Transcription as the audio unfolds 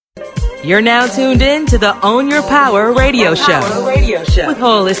You're now tuned in to the Own Your Power radio show with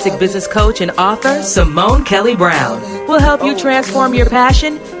holistic business coach and author Simone Kelly Brown. We'll help you transform your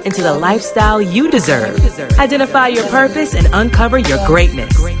passion into the lifestyle you deserve. Identify your purpose and uncover your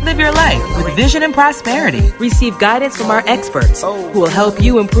greatness. Live your life with vision and prosperity. Receive guidance from our experts who will help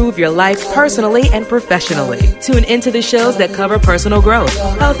you improve your life personally and professionally. Tune into the shows that cover personal growth,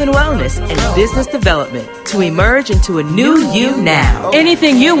 health and wellness, and business development to emerge into a new you now.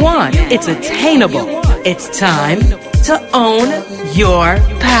 Anything you want, it's attainable. It's time to own your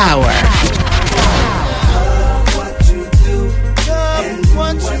power.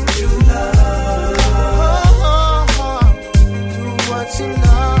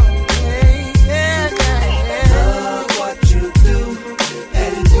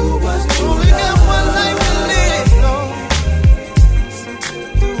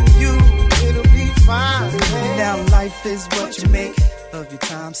 Is what you make of your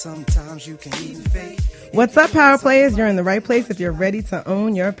time. Sometimes you can even fake. What's up, power players? You're in the right place if you're ready to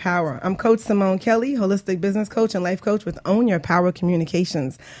own your power. I'm Coach Simone Kelly, holistic business coach and life coach with Own Your Power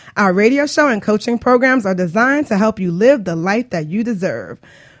Communications. Our radio show and coaching programs are designed to help you live the life that you deserve.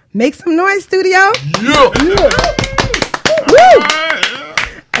 Make some noise, studio. Yeah.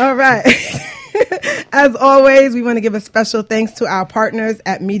 Woo! All right. As always, we want to give a special thanks to our partners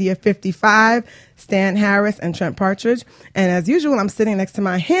at Media 55, Stan Harris and Trent Partridge. And as usual, I'm sitting next to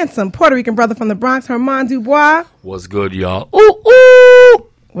my handsome Puerto Rican brother from the Bronx, Herman Dubois. What's good, y'all? Ooh, ooh.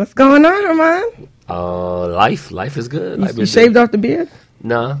 What's going on, Herman? Life is good. You shaved off the beard?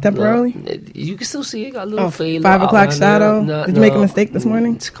 Nah. Temporarily? Nah. You can still see it. Got a little fade. 5 o'clock shadow? Did you make a mistake this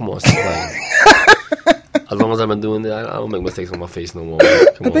morning? Come on, as long as I've been doing that, I don't make mistakes on my face no more.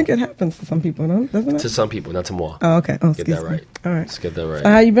 I think it happens to some people, doesn't it? To some people, not to more. Oh, okay. Oh, get that right. All right. Let's get that right. So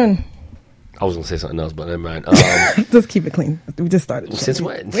how you been? I was going to say something else, but never mind. Just keep it clean. We just started. Since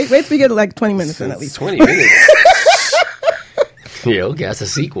when? Wait till we get like 20 minutes in at least. 20 minutes? Yeah, okay, that's a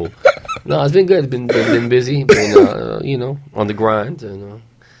sequel. No, it's been good. Been busy. Been, on the grind. And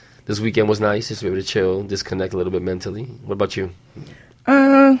this weekend was nice. Just to be able to chill, disconnect a little bit mentally. What about you?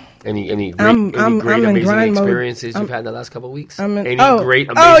 Any great amazing experiences you've had in the last couple of weeks? Great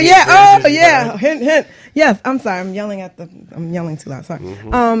amazing experiences? Hint. Yes, I'm sorry. I'm yelling too loud. Sorry.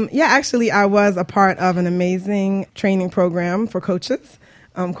 Mm-hmm. Actually, I was a part of an amazing training program for coaches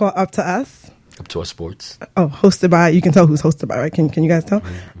called Up to Us. Up to Us Sports. Hosted by, you can tell who's hosted by, right? Can you guys tell?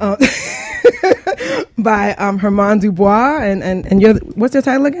 Mm-hmm. By Herman Dubois, and you're, what's your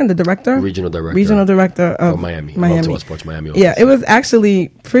title again? The director? Regional director of Miami. Up to Us Sports Miami office. Yeah, it was actually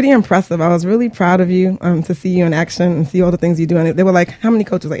pretty impressive. I was really proud of you to see you in action and see all the things you do. And they were like, how many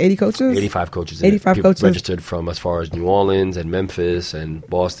coaches? Like 80 coaches? 85 coaches. 85 coaches. Registered from as far as New Orleans and Memphis and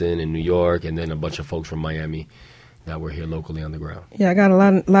Boston and New York, and then a bunch of folks from Miami that were here locally on the ground. Yeah, I got a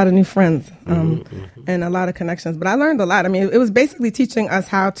lot of new friends and a lot of connections. But I learned a lot. I mean, it was basically teaching us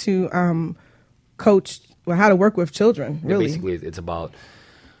how to coach, how to work with children, really. Yeah, basically, it's about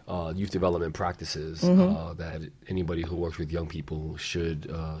youth development practices that anybody who works with young people should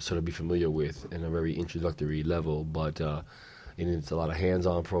sort of be familiar with in a very introductory level. But it's a lot of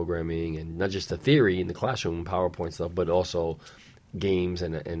hands-on programming, and not just the theory in the classroom, PowerPoint stuff, but also games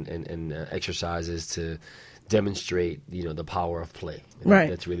and exercises to demonstrate, the power of play. Right.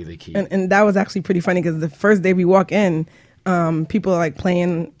 That's really the key. And that was actually pretty funny because the first day we walk in, people are like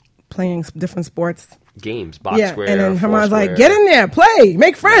playing different sports. Games, box square, and then Herman's like, get in there, play,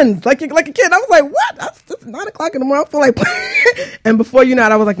 make friends, like a kid. I was like, what? It's 9 o'clock in the morning. I feel like playing. And before you know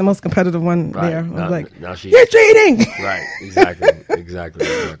it, I was like the most competitive one there. I was like, you're cheating. Right, exactly.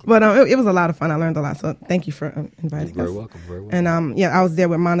 But it was a lot of fun. I learned a lot. So thank you for inviting us. Very welcome. And I was there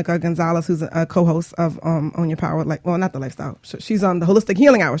with Monica Gonzalez, who's a co-host of Own Your Power, not the Lifestyle show. She's on the Holistic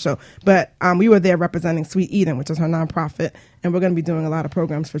Healing Hour show. But we were there representing Sweet Eden, which is her nonprofit, and we're going to be doing a lot of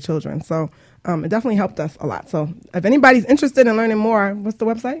programs for children. So it definitely helped us a lot. So if anybody's interested in learning more, what's the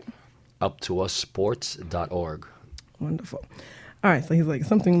website? UpToUsSports.org. Wonderful. All right. So he's like,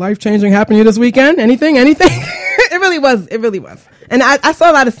 something life-changing happened to you this weekend? Anything? It really was. And I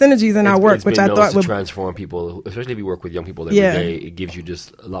saw a lot of synergies in our work, which I thought would transform people, especially if you work with young people every day. It gives you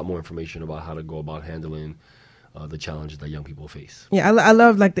just a lot more information about how to go about handling the challenges that young people face. Yeah, I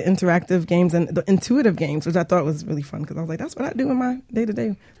love like the interactive games and the intuitive games, which I thought was really fun because I was like, that's what I do in my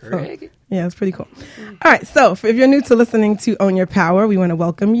day-to-day. So, yeah, it's pretty cool. All right, so if you're new to listening to Own Your Power, we want to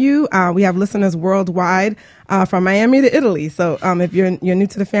welcome you. We have listeners worldwide from Miami to Italy. So if you're new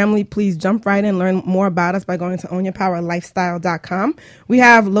to the family, please jump right in, learn more about us by going to ownyourpowerlifestyle.com. We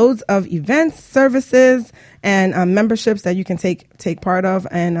have loads of events, services, and memberships that you can take part of.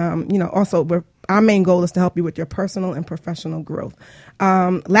 And, also our main goal is to help you with your personal and professional growth.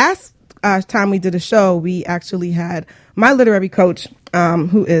 Last time we did a show, we actually had my literary coach,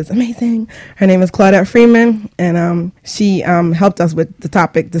 who is amazing. Her name is Claudette Freeman, and she helped us with the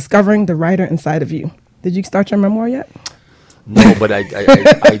topic, Discovering the Writer Inside of You. Did you start your memoir yet? No, but I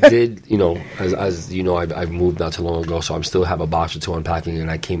did, as you know, I've moved not too long ago, so I still have a box or two unpacking, and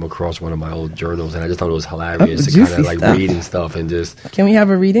I came across one of my old journals, and I just thought it was hilarious to kind of like reading stuff and just. Can we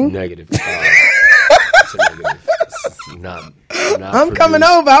have a reading? Negative. It's a negative. It's not I'm coming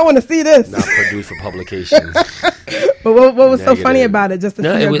over. I want to see this. Not produced for publication. But what was so funny about it? Just to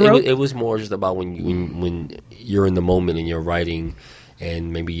see your growth? It was more just about when you're in the moment and you're writing.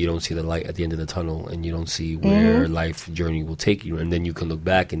 And maybe you don't see the light at the end of the tunnel, and you don't see where life journey will take you. And then you can look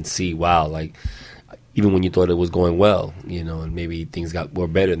back and see, wow, like even when you thought it was going well, and maybe things were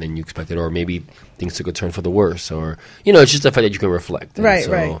better than you expected, or maybe things took a turn for the worse, or it's just the fact that you can reflect. And right,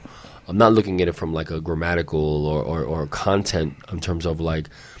 so right. I'm not looking at it from like a grammatical or content in terms of like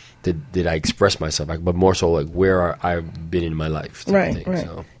did I express myself, but more so like where I've been in my life. Right, right.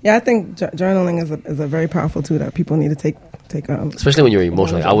 So. Yeah, I think journaling is a very powerful tool that people need to take. Especially when you're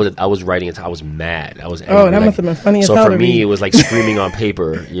emotional. I was writing it. I was mad. I was angry. Oh, that must have been funny as hell. So for me, it was like screaming on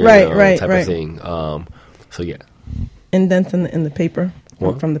paper, type of thing. So yeah. Indents in the paper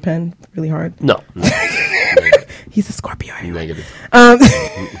from the pen, really hard. No. He's a Scorpio. Negative.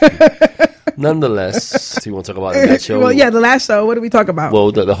 Nonetheless, do you want to talk about that show? Well, yeah, the last show. What did we talk about?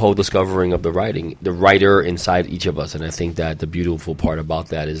 Well, the whole discovering of the writer inside each of us, and I think that the beautiful part about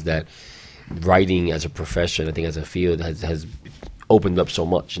that is that writing as a profession, I think as a field, has opened up so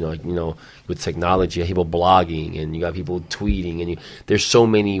much. With technology, you have people blogging, and you got people tweeting, and there's so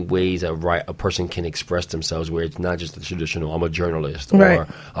many ways a person can express themselves where it's not just the traditional. I'm a journalist, or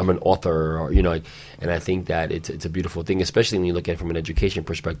I'm an author, or And I think that it's a beautiful thing, especially when you look at it from an education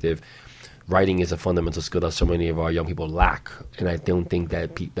perspective. Writing is a fundamental skill that so many of our young people lack, and I don't think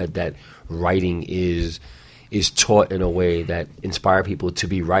that that writing is taught in a way that inspire people to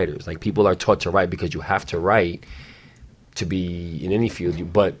be writers. Like, people are taught to write because you have to write to be in any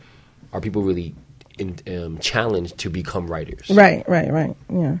field, but are people really challenged to become writers? Right.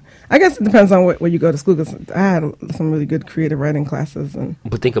 Yeah, I guess it depends on where you go to school. Because I had some really good creative writing classes,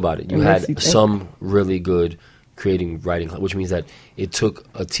 but think about it. You had some really good creating writing, which means that it took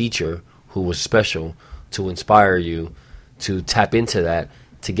a teacher who was special to inspire you to tap into that,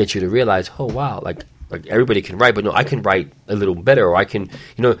 to get you to realize, oh wow, like everybody can write, but no, I can write a little better, or I can,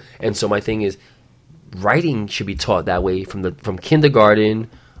 And so my thing is, writing should be taught that way from kindergarten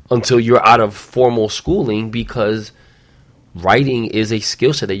until you're out of formal schooling, because writing is a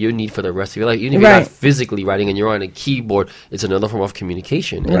skill set that you need for the rest of your life. Even if you're not physically writing and you're on a keyboard, it's another form of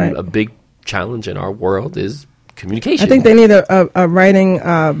communication. And a big challenge in our world is communication. I think they need a writing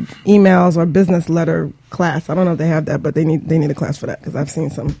emails or business letter class. I don't know if they have that, but they need a class for that, because I've seen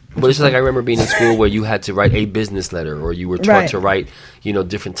some. But it's like, I remember being in school where you had to write a business letter, or you were taught to write,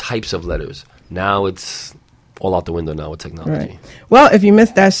 different types of letters. Now it's all out the window now with technology. Right. Well, if you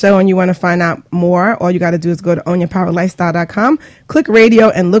missed that show and you want to find out more, all you got to do is go to ownyourpowerlifestyle.com, click radio,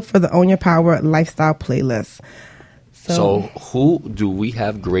 and look for the Own Your Power Lifestyle playlist. So who do we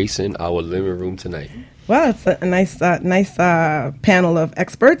have gracing our living room tonight? Well, it's a nice panel of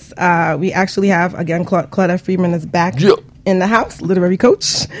experts. We actually have, again, Claudette Freeman is back in the house, literary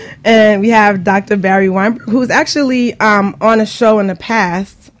coach. And we have Dr. Barry Weinberg, who's actually on a show in the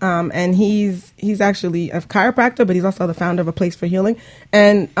past. And he's actually a chiropractor, but he's also the founder of A Place for Healing.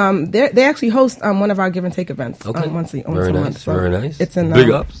 And they actually host one of our Give and Take events once a month. So very nice. It's in big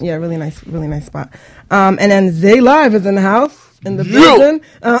ups. Yeah, really nice spot. And then Zay Live is in the house. In the building.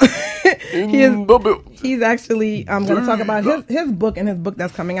 He's actually going to talk about his book and his book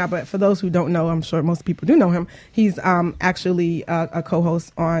that's coming out. But for those who don't know, I'm sure most people do know him. He's actually a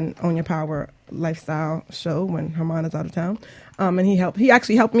co-host on Own Your Power Lifestyle show when Herman is out of town. And he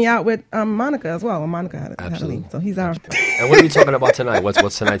actually helped me out with Monica as well. When Monica had a lead. So he's our. And what are we talking about tonight?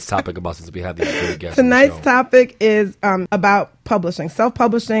 What's tonight's topic about, since we have these great guests? Tonight's topic is about publishing,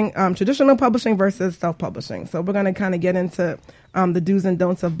 self-publishing, traditional publishing versus self-publishing. So we're going to kind of get into the do's and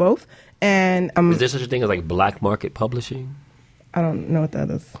don'ts of both. And is there such a thing as like black market publishing? I don't know what that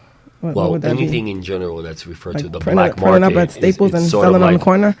is. What would that anything be? in general that's referred like to the black market. Printing up at Staples and selling on the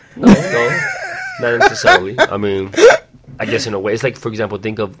corner? No, not necessarily. I mean, I guess in a way, it's like, for example,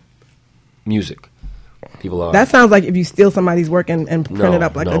 think of music. People are. That sounds like if you steal somebody's work and print it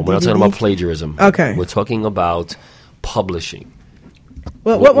up like a DVD. No, we're not talking about plagiarism. Okay. We're talking about publishing.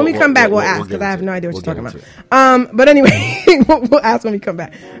 Well, when we come back, we'll ask because I have no idea what you're talking about. But anyway, we'll ask when we come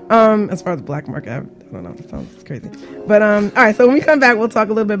back. As far as the black market, I don't know. It sounds crazy. But all right. So when we come back, we'll talk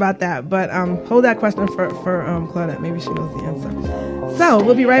a little bit about that. But hold that question for Claudette. Maybe she knows the answer. So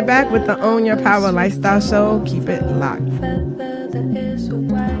we'll be right back with the Own Your Power Lifestyle Show. Keep it locked.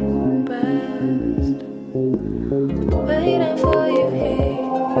 Waiting for you here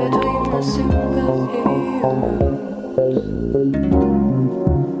between the superheroes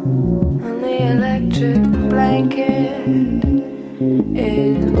and the electric blanket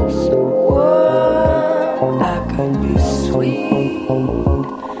is warm. That could be sweet,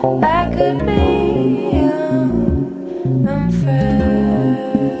 that could be unfair.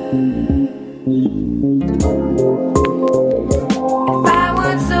 If I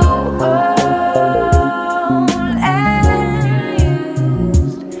was so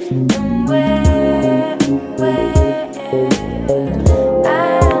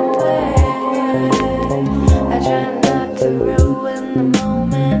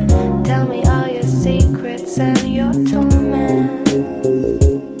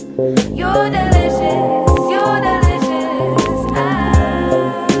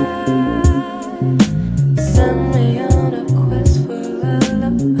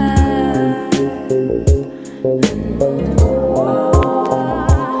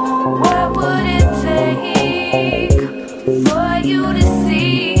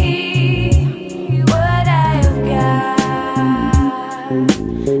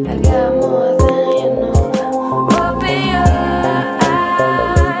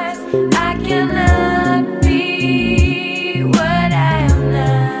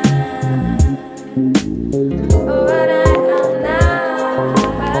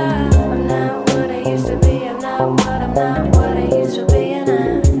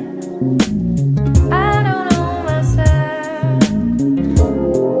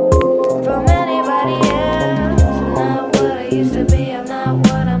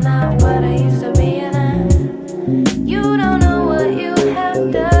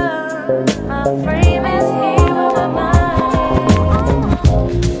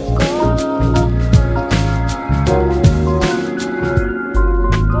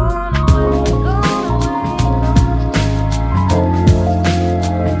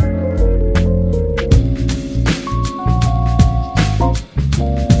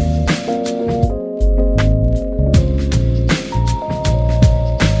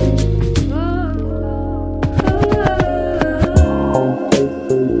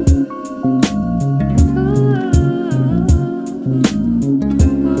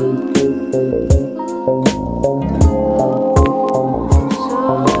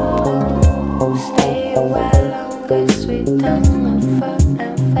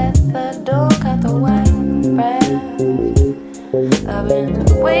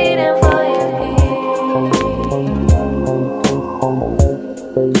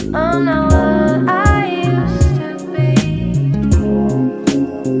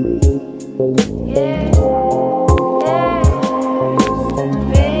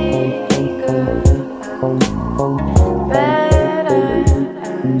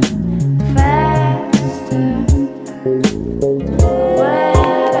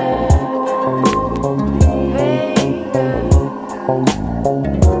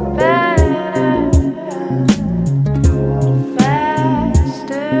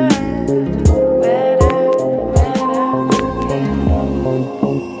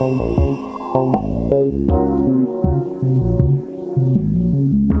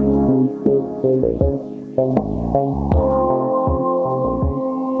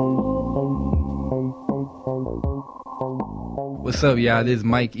What's up, y'all? This is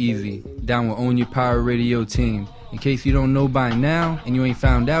Mike Easy, down with Own Your Power Radio team. In case you don't know by now, and you ain't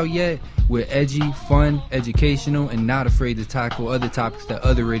found out yet, we're edgy, fun, educational, and not afraid to tackle other topics that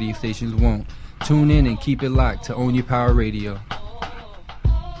other radio stations won't. Tune in and keep it locked to Own Your Power Radio.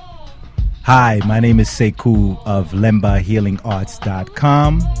 Hi, my name is Sekou of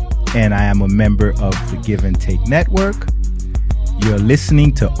LembaHealingArts.com, and I am a member of the Give and Take Network. You're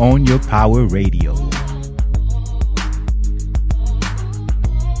listening to Own Your Power Radio.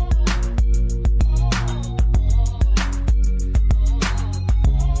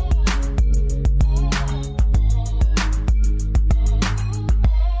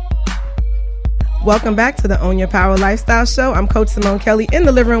 Welcome back to the Own Your Power Lifestyle Show. I'm Coach Simone Kelly in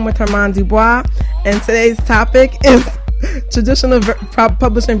the living room with Herman Dubois, and today's topic is traditional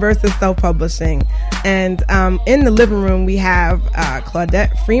publishing versus self-publishing. And in the living room, we have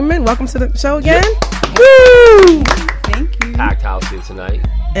Claudette Freeman. Welcome to the show again. Yep. Woo! Thank you. Packed house here tonight.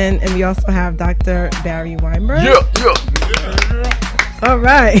 And we also have Dr. Barry Weinberg. Yeah. All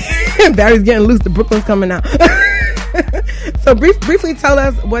right. Barry's getting loose. The Brooklyn's coming out. So briefly tell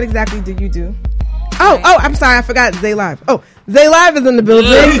us, what exactly do you do? Oh, I'm sorry. I forgot Zay Live. Oh, Zay Live is in the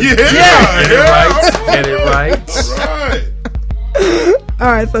building. Get it right.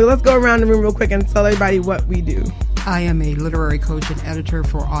 All right. So let's go around the room real quick and tell everybody what we do. I am a literary coach and editor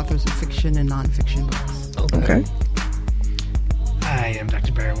for authors of fiction and nonfiction books. Okay. I am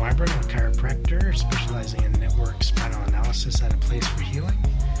Dr. Barry Weinberg. I'm a chiropractor specializing in network spinal analysis at a place for healing.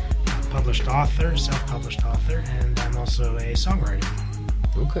 I'm a published author, self-published author, and I'm also a songwriter.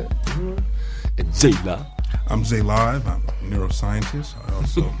 Okay. And Zayla. I'm Zay Live. I'm a neuroscientist. I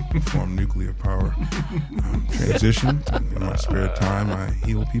also perform nuclear power transition. In my spare time, I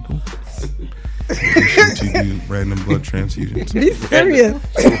heal people. In addition to do random blood transfusions. Be serious.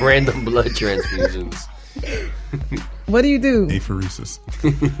 Random blood transfusions. What do you do? Apheresis.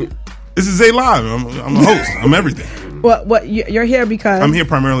 This is Zay Live. I'm a host. I'm everything. What you're here because? I'm here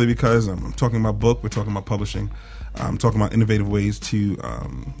primarily because I'm talking about book. We're talking about publishing. I'm talking about innovative ways to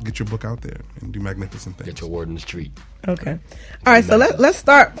get your book out there and do magnificent things. Get your word in the street. Okay. All right. So let's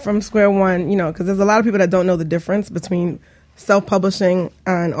start from square one. Because there's a lot of people that don't know the difference between self-publishing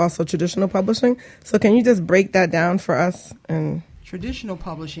and also traditional publishing. So can you just break that down for us? And Traditional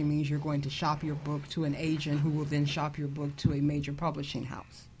publishing means you're going to shop your book to an agent who will then shop your book to a major publishing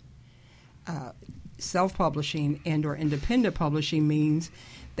house. Self-publishing and or independent publishing means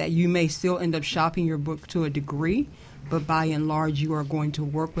that you may still end up shopping your book to a degree, but by and large you are going to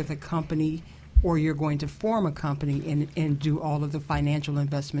work with a company or you're going to form a company and do all of the financial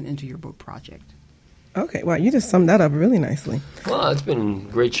investment into your book project. okay, well, you just summed that up really nicely. Well, it's been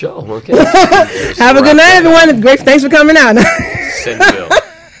a great show. Okay. Have a good night, everyone. Great, thanks for coming out. Send Bill.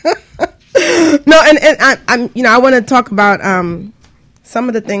 No, and I want to talk about some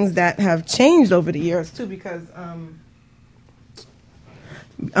of the things that have changed over the years too, because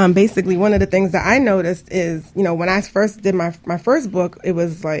basically one of the things that I noticed is, when I first did my first book, it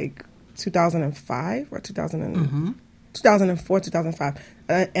was like 2005 or 2004, 2005,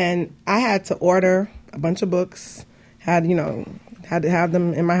 and I had to order a bunch of books. Had to have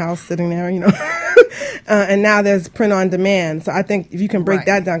them in my house sitting there, and now there's print on demand. So I think if you can break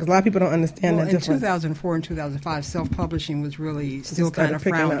that down, because a lot of people don't understand that difference. In 2004 and 2005, self-publishing was really still kind of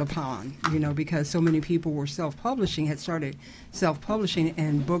frowned upon, because so many people were had started self-publishing,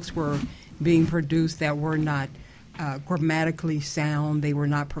 and books were being produced that were not grammatically sound. They were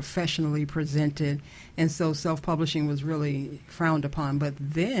not professionally presented, and so self-publishing was really frowned upon. But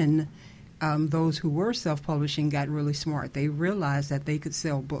then those who were self-publishing got really smart. They realized that they could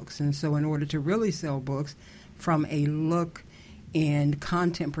sell books. And so in order to really sell books from a look and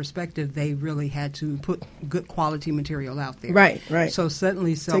content perspective, they really had to put good quality material out there. Right. So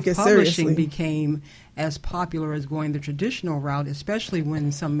suddenly self-publishing became as popular as going the traditional route, especially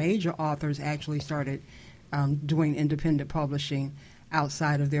when some major authors actually started doing independent publishing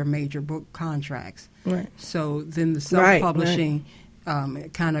outside of their major book contracts. Right. So then the self-publishing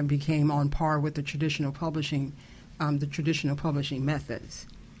it kind of became on par with the traditional publishing methods.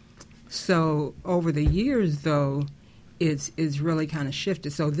 So over the years, though, it's really kind of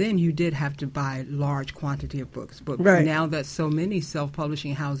shifted. So then you did have to buy large quantity of books. But now that so many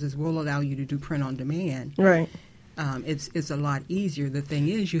self-publishing houses will allow you to do print on demand, it's a lot easier. The thing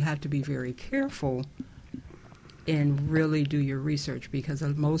is, you have to be very careful and really do your research, because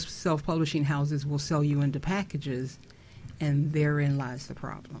most self-publishing houses will sell you into packages, and therein lies the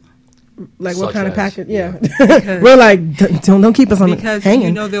problem. Like what kind of package? Yeah. We're like, don't keep us on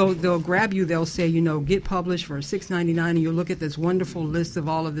hanging. Because, they'll grab you. They'll say, get published for $6.99, and you'll look at this wonderful list of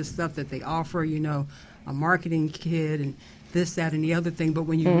all of this stuff that they offer, a marketing kit and this, that, and the other thing. But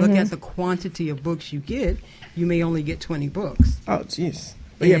when you look at the quantity of books you get, you may only get 20 books. Oh, jeez.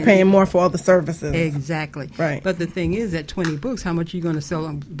 But you're paying more for all the services. Exactly. Right. But the thing is, at 20 books, how much are you going to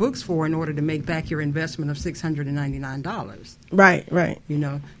sell books for in order to make back your investment of $699? Right.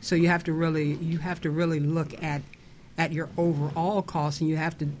 So you have to really look at your overall cost, and you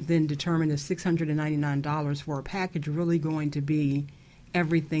have to then determine if $699 for a package really going to be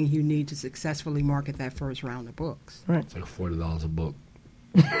everything you need to successfully market that first round of books. Right. It's like $40 a book.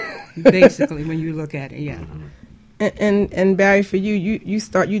 Basically, when you look at it, yeah. Mm-hmm. And Barry, for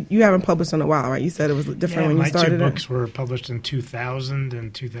you haven't published in a while, right? You said it was different when you started. My two books were published in 2000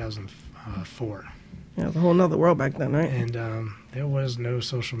 and 2004. Yeah, it was a whole nother world back then, right? And there was no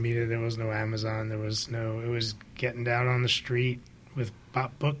social media, there was no Amazon, it was getting down on the street with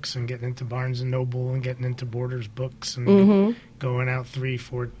books and getting into Barnes and Noble and getting into Borders books and going out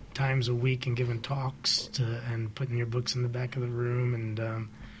 3-4 times a week and giving talks and putting your books in the back of the room. And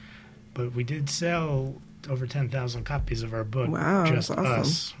but we did sell over 10,000 copies of our book. Wow, just that's awesome.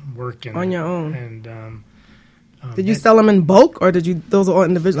 us working On your own. And did you sell them in bulk, or did you? Those are all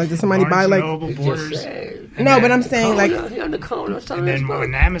individual. Like, did somebody buy like? Noble, Borders. No, but I'm saying like. On the corner, And then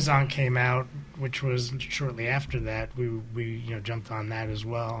when Amazon came out, which was shortly after that, we jumped on that as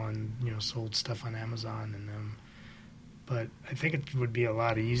well, and sold stuff on Amazon. And but I think it would be a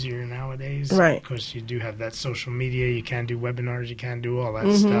lot easier nowadays, right? Because you do have that social media. You can do webinars. You can do all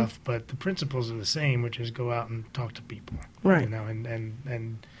that stuff. But the principles are the same, which is go out and talk to people, right?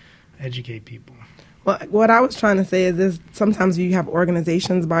 And educate people. Well, what I was trying to say is sometimes you have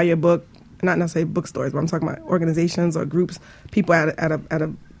organizations buy your book, not necessarily bookstores, but I'm talking about organizations or groups, people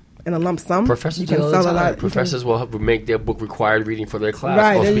in a lump sum. Professors do all the time. Professors will make their book required reading for their class.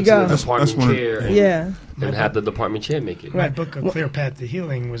 Right, there you go. The department chair and have the department chair make it. My book, A Clear Path to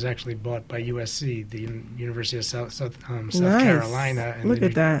Healing, was actually bought by USC, the University of South Carolina. And Look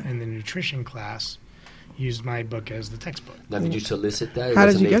at that. And the nutrition class used my book as the textbook. Now, did you solicit that? How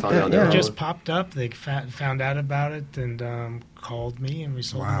did you get that? It just popped up. They found out about it and called me, and we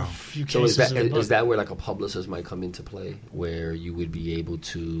sold them a few cases of the book. Is that where like a publicist might come into play, where you would be able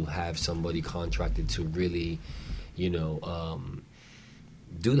to have somebody contracted to really,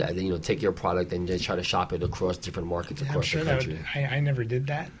 do that? Take your product and just try to shop it across different markets across the country. I never did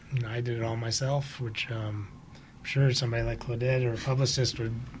that. I did it all myself, which I'm sure somebody like Claudette or a publicist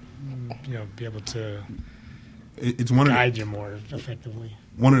would be able to guide you more effectively.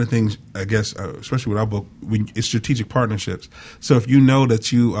 One of the things, I guess, especially with our book, is strategic partnerships. So if you know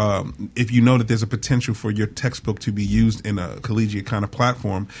that there's a potential for your textbook to be used in a collegiate kind of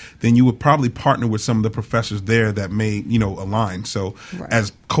platform, then you would probably partner with some of the professors there that may, align. So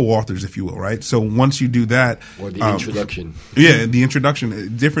as co-authors, if you will, right? So once you do that, or the introduction, the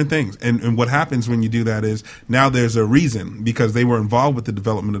introduction, different things. And what happens when you do that is now there's a reason, because they were involved with the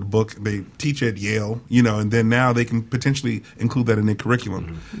development of the book. They teach at Yale, and then now they can potentially include that in their curriculum.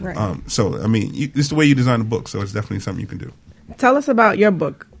 Right. So, I mean, it's the way you design a book, so it's definitely something you can do. Tell us about your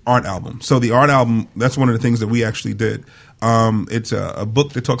book. Art album. So the art album, that's one of the things that we actually did. It's a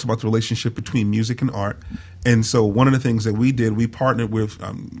book that talks about the relationship between music and art. And so one of the things that we did, we partnered with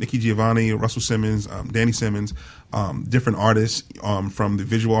Nikki Giovanni, Russell Simmons, Danny Simmons, different artists from the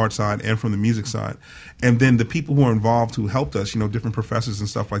visual art side and from the music side. And then the people who are involved who helped us, different professors and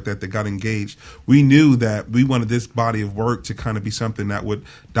stuff like that got engaged. We knew that we wanted this body of work to kind of be something that would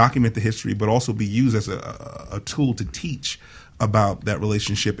document the history, but also be used as a tool to teach about that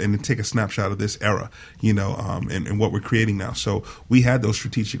relationship and to take a snapshot of this era, and what we're creating now. So we had those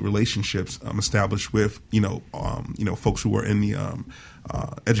strategic relationships established with, folks who were in the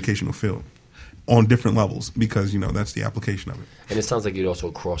educational field on different levels, because that's the application of it. And it sounds like it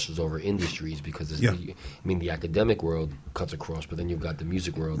also crosses over industries, because the academic world cuts across, but then you've got the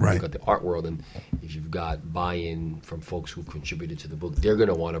music world, and you've got the art world, and if you've got buy-in from folks who've contributed to the book, they're going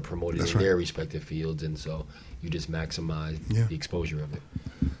to want to promote it in their respective fields, and so you just maximize the exposure of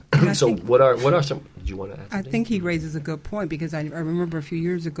it. So what are some? Did you want to add something? I think he raises a good point, because I remember a few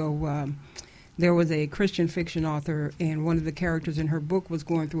years ago there was a Christian fiction author, and one of the characters in her book was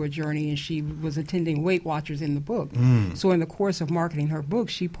going through a journey, and she was attending Weight Watchers in the book. So in the course of marketing her book,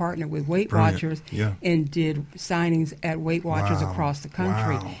 she partnered with Weight Watchers and did signings at Weight Watchers across the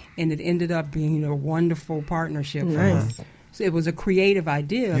country. And it ended up being a wonderful partnership for her. So it was a creative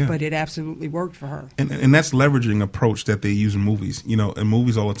idea, but it absolutely worked for her. And that's leveraging approach that they use in movies. In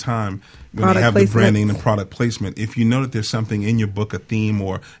movies all the time, when they have the branding and product placement, if you know that there's something in your book, a theme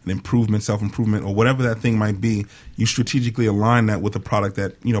or an improvement, self-improvement, or whatever that thing might be, you strategically align that with a product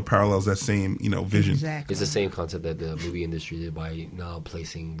that, parallels that same, vision. Exactly. It's the same concept that the movie industry did by now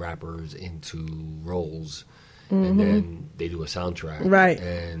placing rappers into roles. And then they do a soundtrack. Right.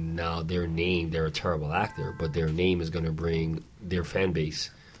 And now they're a terrible actor, but their name is going to bring their fan base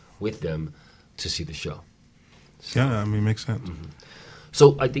with them to see the show. So, it makes sense.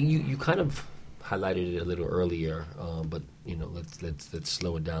 So I think you kind of highlighted it a little earlier, but let's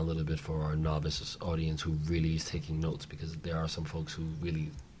slow it down a little bit for our novice audience who really is taking notes, because there are some folks who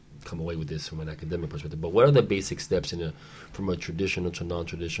really come away with this from an academic perspective. But what are the basic steps from a traditional to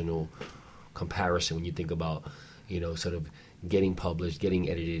non-traditional comparison when you think about sort of getting published, getting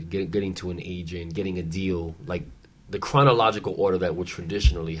edited, getting to an agent, getting a deal, like the chronological order that would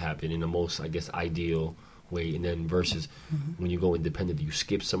traditionally happen in the most, I guess, ideal way, and then versus when you go independent, you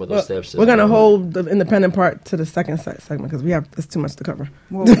skip some of those steps. We're going to hold the independent part to the second segment, because it's too much to cover.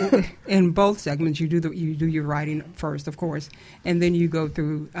 Well, in both segments, you do your writing first, of course, and then you go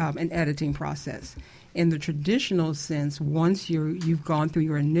through an editing process. In the traditional sense, once you've gone through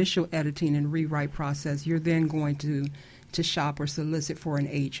your initial editing and rewrite process, you're then going to shop or solicit for an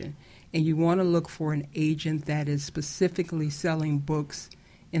agent. and you want to look for an agent that is specifically selling books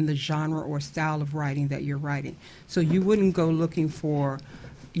in the genre or style of writing that you're writing. So you wouldn't go looking for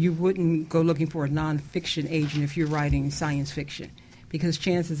a nonfiction agent if you're writing science fiction, because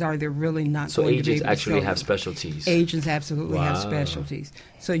chances are they're really not going to be able to sell. So agents actually have specialties. Agents absolutely have specialties.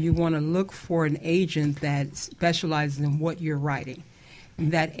 So you want to look for an agent that specializes in what you're writing.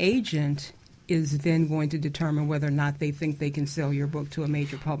 And that agent is then going to determine whether or not they think they can sell your book to a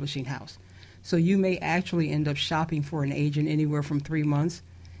major publishing house. So you may actually end up shopping for an agent anywhere from 3 months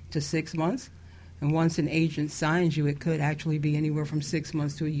to 6 months. And once an agent signs you, it could actually be anywhere from 6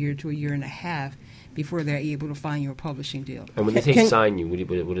 months to a year and a half before they're able to find you a publishing deal. And when they say sign you,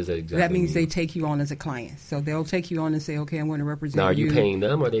 what does that exactly That means mean? they take you on as a client. So they'll take you on and say, okay, I'm going to represent you. Now, are you paying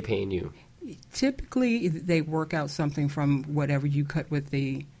them or are they paying you? Typically, they work out something from whatever you cut with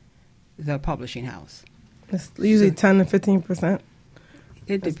the publishing house. It's usually 10 to 15%.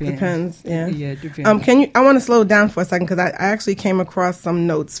 It depends. Yeah. Yeah, it depends. I want to slow down for a second because I actually came across some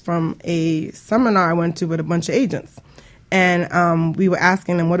notes from a seminar I went to with a bunch of agents. And we were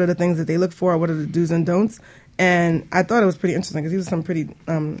asking them what are the things that they look for, what are the do's and don'ts. And I thought it was pretty interesting because these are some pretty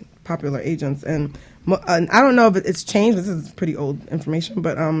popular agents. And I don't know if it's changed. This is pretty old information.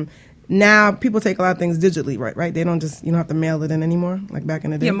 But now people take a lot of things digitally, right? They don't just, you don't have to mail it in anymore like back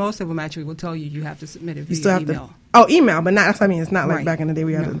in the day. Yeah, most of them actually will tell you have to submit it via you still have email. Email, but not, that's what I mean. It's not like back in the day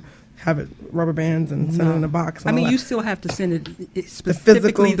we had to have it rubber bands and send it in a box. I mean, you still have to send it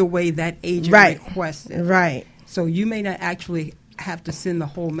specifically the way that agent requested. Right. So you may not actually have to send the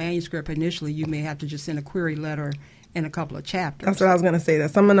whole manuscript initially. You may have to just send a query letter and a couple of chapters. That's what I was going to say.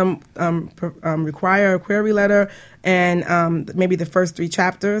 That some of them require a query letter and maybe the first 3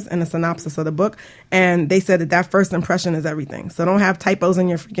 chapters and a synopsis of the book. And they said that first impression is everything. So don't have typos in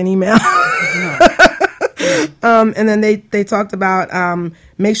your freaking email. And then they talked about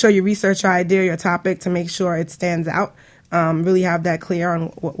make sure you research your idea, your topic to make sure it stands out. Really have that clear on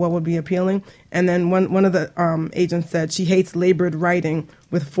what would be appealing. And then one of the agents said she hates labored writing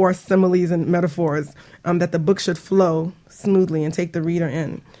with forced similes and metaphors, that the book should flow smoothly and take the reader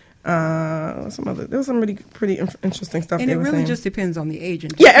in. There was some really pretty interesting stuff. And they it were really saying. just depends on the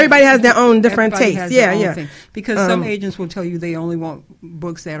agent. Yeah, everybody has their own different tastes. Thing. Because some agents will tell you they only want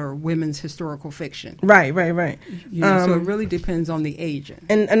books that are women's historical fiction. Right. So it really depends on the agent.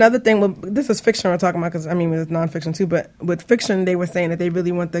 And another thing, well, this is fiction we're talking about because, I mean, it's nonfiction too, but with fiction, they were saying that they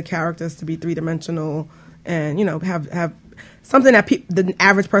really want the characters to be three-dimensional and, have something that the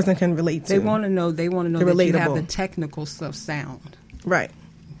average person can relate to. They want to know that you have the technical stuff sound. Right.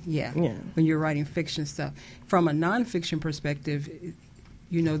 Yeah. When you're writing fiction stuff. From a nonfiction perspective,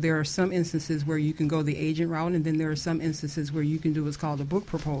 there are some instances where you can go the agent route, and then there are some instances where you can do what's called a book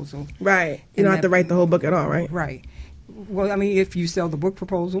proposal. Right. You don't have to write the whole book at all, right? Right. Well, I mean, if you sell the book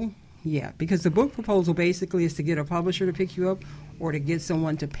proposal, yeah, because the book proposal basically is to get a publisher to pick you up or to get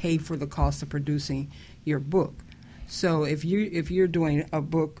someone to pay for the cost of producing your book. So if you're doing a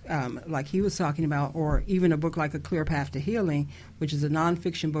book like he was talking about, or even a book like A Clear Path to Healing, which is a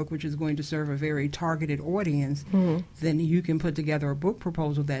nonfiction book which is going to serve a very targeted audience, then you can put together a book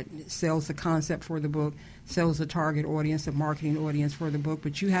proposal that sells the concept for the book, sells the target audience, the marketing audience for the book,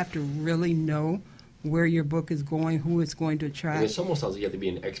 but you have to really know where your book is going, who it's going to attract. And it almost sounds like you have to be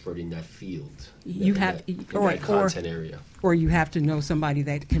an expert in that field. That content area. Or you have to know somebody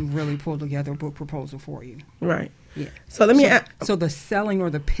that can really pull together a book proposal for you. Right. Yeah. So let me So the selling or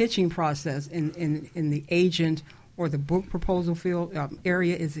the pitching process in the agent or the book proposal field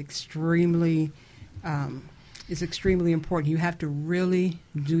area is extremely important. You have to really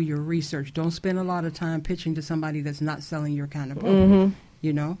do your research. Don't spend a lot of time pitching to somebody that's not selling your kind of book.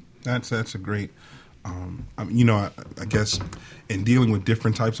 That's a great. I guess in dealing with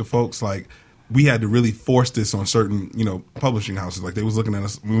different types of folks, like we had to really force this on certain, publishing houses. Like they was looking at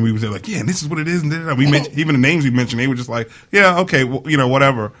us when we was there, like, yeah, this is what it is, and we mentioned even the names we mentioned, they were just like, yeah, okay, well,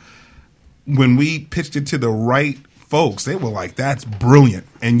 whatever. When we pitched it to the right folks, they were like, that's brilliant.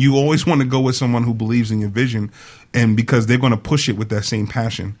 And you always want to go with someone who believes in your vision, and because they're going to push it with that same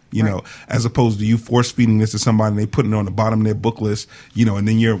passion, know, as opposed to you force feeding this to somebody and they put it on the bottom of their book list, and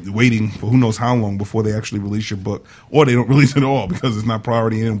then you're waiting for who knows how long before they actually release your book, or they don't release it at all because it's not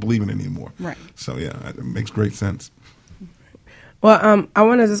priority and they don't believe in it anymore. Right. So yeah, it makes great sense. Well, I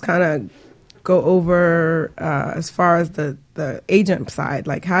want to just kind of go over as far as the agent side.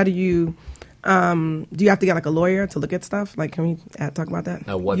 Like, how do you have to get like a lawyer to look at stuff? Like, can we talk about that?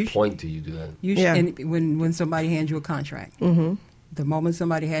 At what point do you do that? And when somebody hands you a contract. Mm-hmm. The moment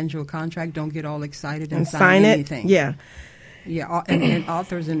somebody hands you a contract, don't get all excited and sign anything. Yeah. Yeah, and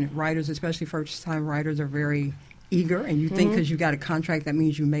authors and writers, especially first-time writers, are very eager and you think because you got a contract that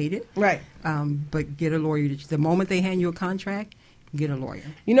means you made it. Right. But get a lawyer. The moment they hand you a contract, get a lawyer.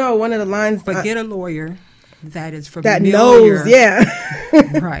 You know, one of the lines... But get a lawyer that is familiar. That knows,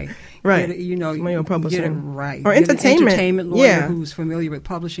 yeah. Right. Right. Get, you know, familiar publishing. Get it right. Or get entertainment. An entertainment lawyer yeah. who's familiar with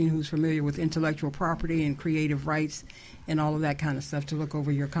publishing, who's familiar with intellectual property and creative rights and all of that kind of stuff to look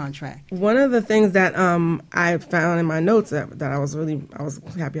over your contract. One of the things that I found in my notes that I was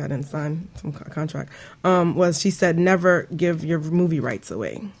happy I didn't sign some contract was she said never give your movie rights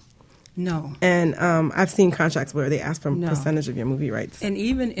away. No. And I've seen contracts where they ask for a percentage of your movie rights. And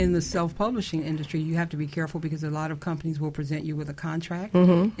even in the self-publishing industry, you have to be careful because a lot of companies will present you with a contract.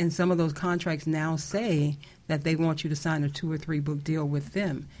 And some of those contracts now say that they want you to sign a 2 or 3 book deal with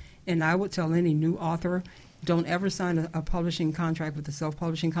them. And I would tell any new author, don't ever sign a publishing contract with a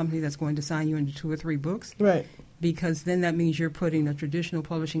self-publishing company that's going to sign you into 2 or 3 books. Right. Because then that means you're putting a traditional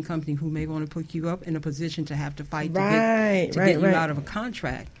publishing company who may want to put you up in a position to have to fight to get you out of a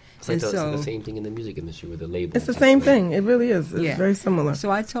contract. It's like the same thing in the music industry with the label. It's the same thing. It really is. It's very similar. So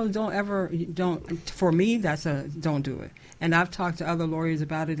I tell for me, don't do it. And I've talked to other lawyers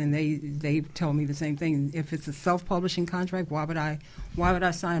about it, and they tell me the same thing. If it's a self-publishing contract, why would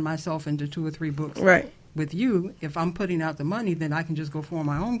I sign myself into 2 or 3 books? Right. With you, if I'm putting out the money, then I can just go form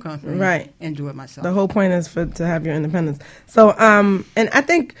my own company and do it myself. The whole point is to have your independence. So, and I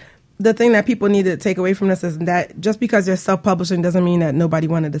think the thing that people need to take away from this is that just because you're self-publishing doesn't mean that nobody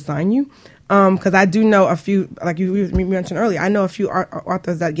wanted to sign you. Because I do know a few, like you mentioned earlier, I know a few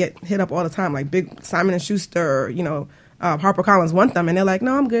authors that get hit up all the time, like big Simon & Schuster, HarperCollins want them, and they're like,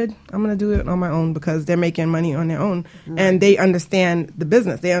 no, I'm good. I'm going to do it on my own because they're making money on their own. Right. And they understand the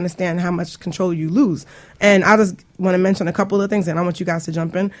business. They understand how much control you lose. And I just want to mention a couple of things, and I want you guys to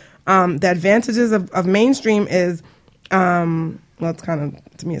jump in. The advantages of mainstream is... well, it's kind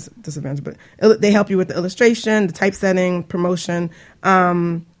of, to me, it's a disadvantage, but they help you with the illustration, the typesetting, promotion.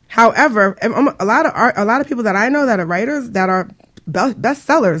 However, a lot of people that I know that are writers that are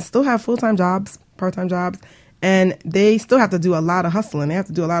bestsellers still have full-time jobs, part-time jobs, and they still have to do a lot of hustling. They have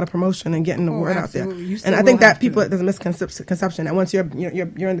to do a lot of promotion and getting the word out there. And I think that there's a misconception that once you're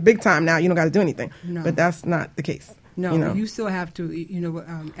in the big time now, you don't got to do anything. No. But that's not the case. No, you still have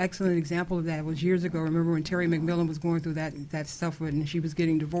to, excellent example of that was years ago. Remember when Terry McMillan was going through that stuff and she was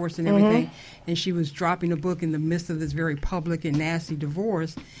getting divorced and everything, and she was dropping a book in the midst of this very public and nasty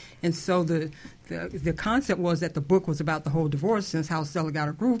divorce. And so the concept was that the book was about the whole divorce, since how Stella got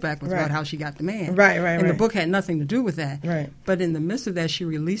her groove back was about how she got the man. Right. And the book had nothing to do with that. Right. But in the midst of that, she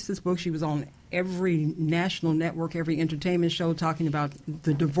released this book. She was on every national network, every entertainment show talking about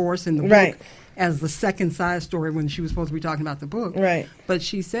the divorce and the book as the second side story when she was supposed to be talking about the book. Right. But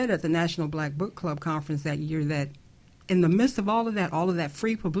she said at the National Black Book Club conference that year that in the midst of all of that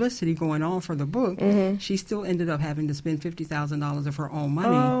free publicity going on for the book, she still ended up having to spend $50,000 of her own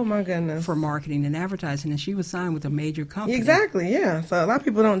money. Oh my goodness! For marketing and advertising, and she was signed with a major company. Exactly. Yeah. So a lot of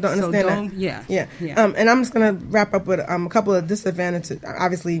people don't understand that. Yeah. And I'm just going to wrap up with a couple of disadvantages.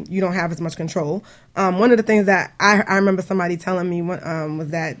 Obviously, you don't have as much control. One of the things that I remember somebody telling me was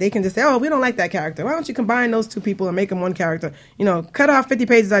that they can just say, "Oh, we don't like that character. Why don't you combine those 2 people and make them one character? Cut off 50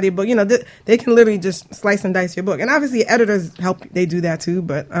 pages out of your book. They can literally just slice and dice your book." And obviously, editors help; they do that too.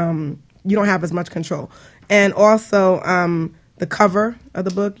 But you don't have as much control. And also, the cover of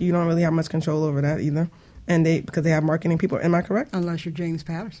the book, you don't really have much control over that either. And because they have marketing people. Am I correct? Unless you're James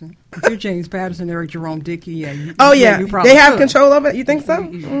Patterson. If you're James Patterson, Eric Jerome Dickey, you they have control over it. You think so?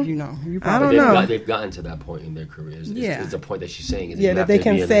 You probably I don't know. They've gotten to that point in their careers. It's the point that she's saying is that they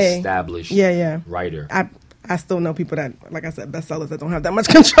can say an established writer. I still know people that, like I said, bestsellers that don't have that much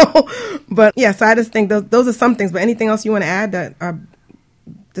control. But so I just think those are some things. But anything else you want to add that are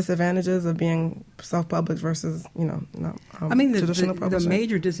disadvantages of being self-published versus, traditional publishing? The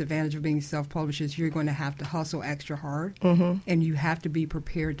major disadvantage of being self-published is you're going to have to hustle extra hard, and you have to be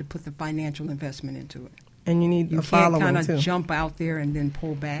prepared to put the financial investment into it. And you need a following, too. You can't kind of jump out there and then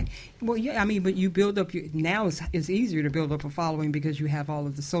pull back. Well, yeah, but you build up now it's easier to build up a following because you have all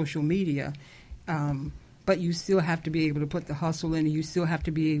of the social media. But you still have to be able to put the hustle in, and you still have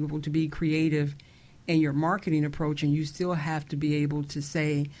to be able to be creative in your marketing approach, and you still have to be able to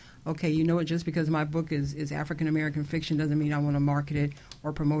say, okay, just because my book is African-American fiction doesn't mean I want to market it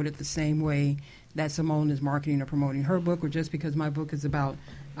or promote it the same way that Simone is marketing or promoting her book, or just because my book is about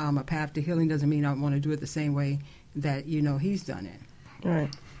a path to healing doesn't mean I want to do it the same way that, he's done it. All right.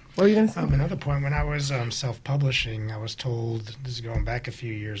 What were you going to say? Another point, when I was self-publishing, I was told, this is going back a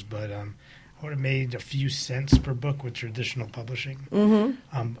few years, but I would have made a few cents per book with traditional publishing.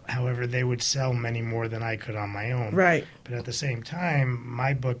 However, they would sell many more than I could on my own. Right. But at the same time,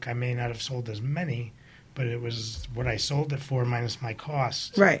 my book, I may not have sold as many, but it was what I sold it for minus my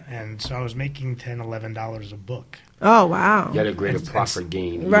cost. Right. And so I was making $10, $11 a book. Oh, wow. You had a greater profit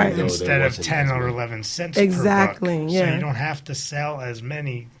gain. Right. Instead of 10 or 11 cents per book. Exactly, yeah. So you don't have to sell as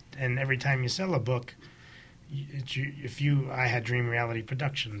many. And every time you sell a book, I had Dream Reality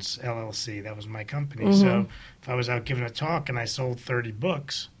Productions, LLC. That was my company. Mm-hmm. So if I was out giving a talk and I sold 30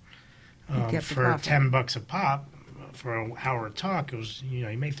 books for $10 a pop, for an hour talk, it was, you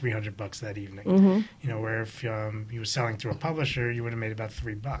made $300 that evening. Mm-hmm. Where if you were selling through a publisher, you would have made about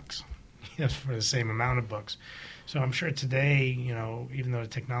 $3 for the same amount of books. So I'm sure today, even though the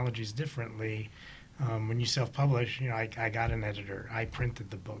technology is differently, when you self-publish, I got an editor. I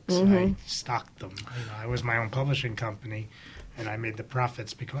printed the books. Mm-hmm. I stocked them. I was my own publishing company, and I made the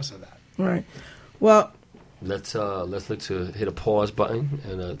profits because of that. Right. Well, let's look to hit a pause button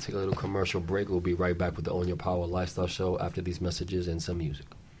and take a little commercial break. We'll be right back with the Own Your Power Lifestyle Show after these messages and some music.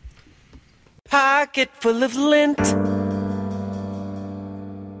 Pocket full of lint.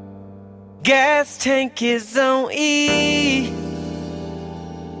 Gas tank is on E.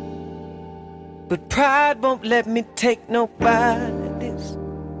 But pride won't let me take nobody's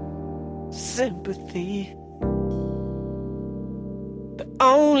sympathy. The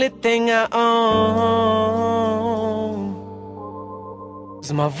only thing I own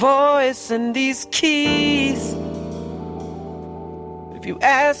is my voice and these keys. If you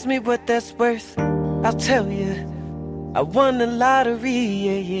ask me what that's worth, I'll tell you I won the lottery,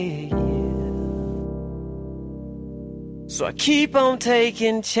 yeah. So I keep on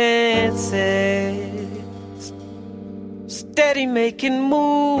taking chances, steady making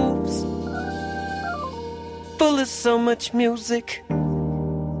moves, full of so much music,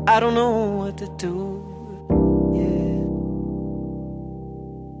 I don't know what to do, yeah.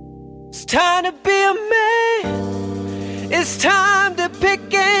 It's time to be a man, it's time to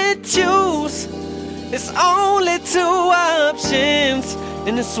pick and choose. It's only two options,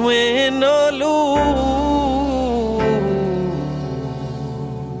 and it's win or lose.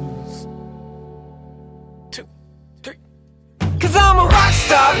 2, 3. 'Cause I'm a rock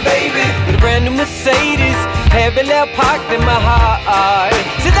star, baby, with a brand new Mercedes, parallel parked in my heart.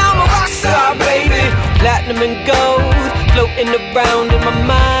 Said I'm a rock star, baby, platinum and gold, floating around in my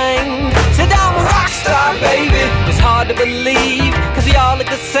mind. Said I'm a rock star, baby, it's hard to believe, 'cause we all look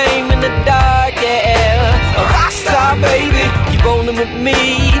the same in the dark, yeah. A rock star, baby, keep rolling with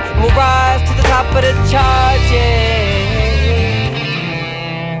me, and we'll rise to the top of the charts, yeah.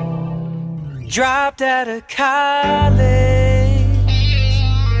 Dropped out of college,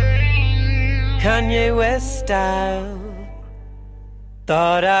 Kanye West style.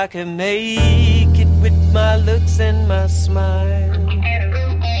 Thought I could make it with my looks and my smile.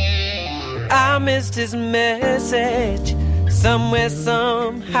 I missed his message somewhere,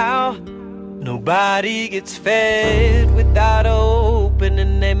 somehow. Nobody gets fed without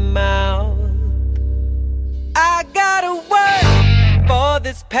opening their mouth. I gotta work for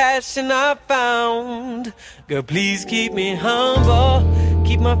this passion I found. Girl, please keep me humble,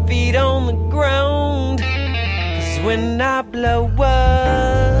 keep my feet on the ground. 'Cause when I blow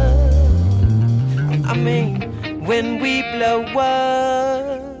up, when we blow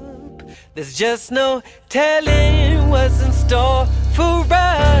up, there's just no telling what's in store for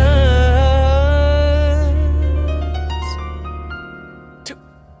us. 2,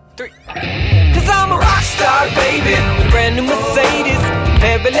 3. 'Cause I'm a rock star, baby, with a brand new Mercedes,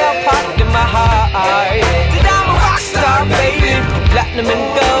 parallel parked in my heart. Said I'm a rock star, baby, platinum and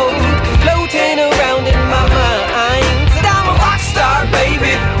gold, floating around in my mind. Said I'm a rock star,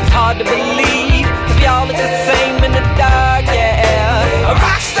 baby, it's hard to believe, 'cause we all look the same in the dark, yeah. A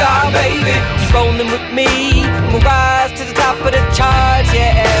rock star, baby, keep rolling with me, and we'll rise to the top of the charts,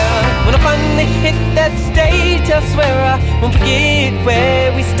 yeah. When I finally hit that stage, I swear I won't forget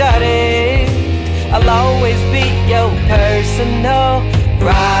where we started. I'll always be your personal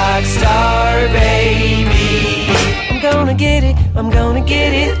rock star, baby. I'm gonna get it, I'm gonna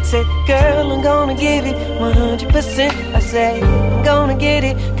get it. Say, girl, I'm gonna give it 100%. I say, I'm gonna get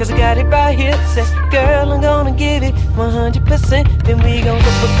it, 'cause I got it right here. Say, girl, I'm gonna give it 100%. Then we gon' go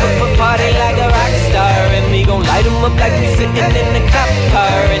party like a rock star, and we gon' light 'em up like we sitting in the cop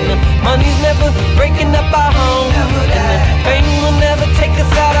car. And the money's never breaking up our home, and the fame will never take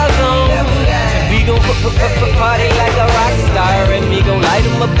us out our zone. So we gon' party like a rock star, and we gon' light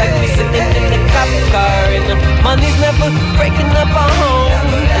 'em up like we sitting in the cop car. And the money's never breaking up our home,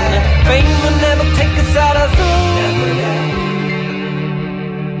 and the fame will never take us out our zone.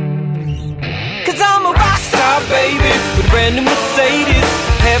 'Cause I'm a rock star, baby, with a brand new Mercedes,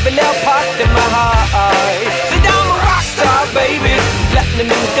 parallel parked in my heart. Said I'm a rock star, baby, platinum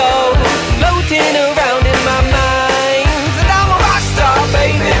and gold, floating around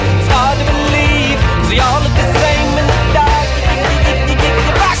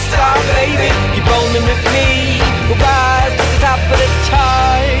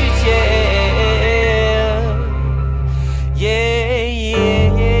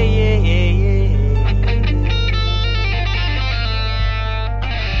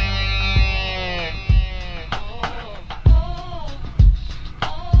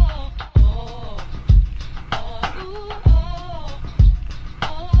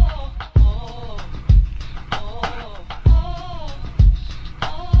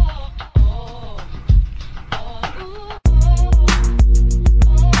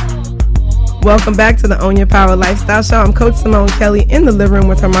Welcome back to the Own Your Power Lifestyle Show. I'm Coach Simone Kelly in the living room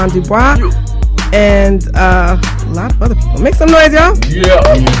with Herman Dubois and a lot of other people. Make some noise, y'all. Yeah.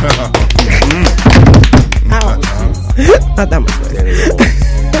 Not that much noise.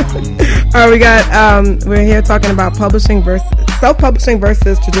 All right, we got. We're here talking about publishing versus self-publishing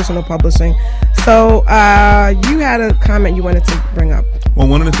versus traditional publishing. So you had a comment you wanted to bring up. Well,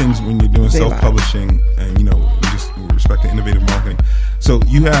 one of the things when you're doing self-publishing, and just with respect to innovative marketing, so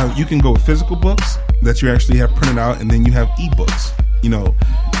you can go with physical books that you actually have printed out, and then you have ebooks,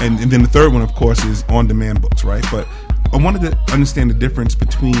 and then the third one, of course, is on-demand books, right? But I wanted to understand the difference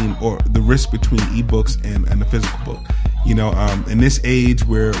between, or the risk between ebooks and the physical book. In this age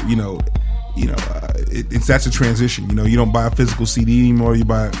where that's a transition. You don't buy a physical CD anymore. You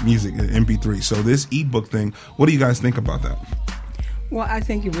buy music, MP3. So this ebook thing, what do you guys think about that? Well, I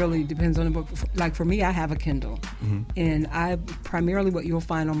think it really depends on the book. Like for me, I have a Kindle, and I primarily what you'll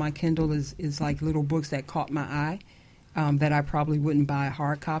find on my Kindle is like little books that caught my eye. That I probably wouldn't buy a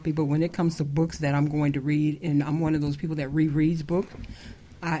hard copy, but when it comes to books that I'm going to read, and I'm one of those people that rereads books,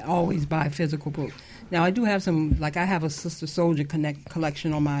 I always buy a physical book. Now, I do have some, like I have a Sister Soldier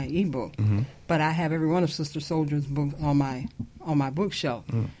collection on my ebook, but I have every one of Sister Soldier's books on my bookshelf.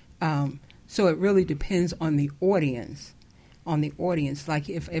 So it really depends on the audience. Like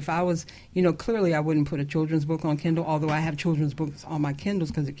if I was, clearly I wouldn't put a children's book on Kindle, although I have children's books on my Kindles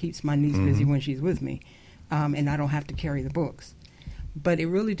because it keeps my niece busy when she's with me. And I don't have to carry the books. But it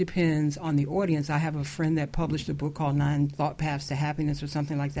really depends on the audience. I have a friend that published a book called 9 Thought Paths to Happiness or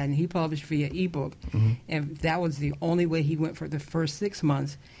something like that, and he published via ebook. And that was the only way he went for the first 6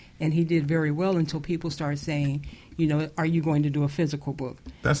 months, and he did very well until people started saying, are you going to do a physical book?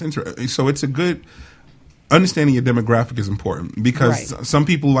 That's interesting. So it's a good... Understanding your demographic is important because some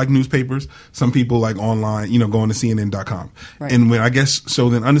people like newspapers, some people like online, going to CNN.com. Right. And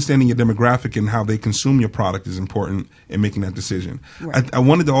then understanding your demographic and how they consume your product is important in making that decision. Right. I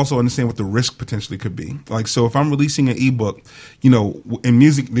wanted to also understand what the risk potentially could be. Like, so if I'm releasing an ebook, in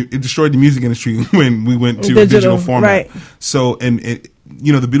music, it destroyed the music industry when we went to a digital format. Right. So,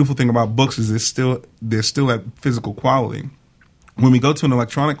 the beautiful thing about books is they're still at physical quality. When we go to an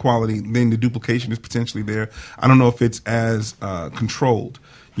electronic quality, then the duplication is potentially there. I don't know if it's as controlled.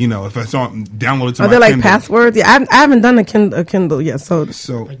 If it's on downloaded to my Kindle. Are there like passwords? Yeah, I haven't done a Kindle yet. So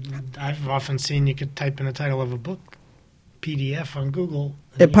I've often seen you could type in the title of a book, PDF on Google.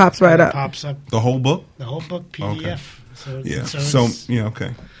 It pops right up. It pops up. The whole book? The whole book, PDF. Okay.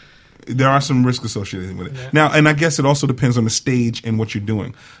 Okay. There are some risks associated with it. Yeah. Now, and I guess it also depends on the stage and what you're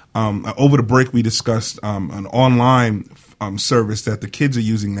doing. Over the break, we discussed an online service that the kids are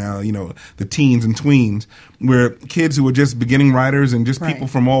using now, the teens and tweens, where kids who are just beginning writers and just people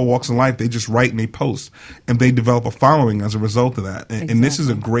from all walks of life, they just write and they post, and they develop a following as a result of that. And this is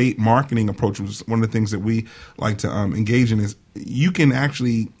a great marketing approach. Which is one of the things that we like to engage in is you can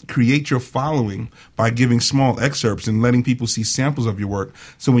actually create your following by giving small excerpts and letting people see samples of your work.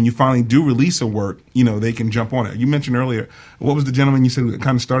 So when you finally do release a work, they can jump on it. You mentioned earlier, what was the gentleman you said that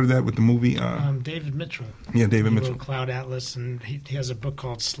kind of started that with the movie? David Mitchell. Yeah, David Mitchell. Wrote Cloud Atlas, and he has a book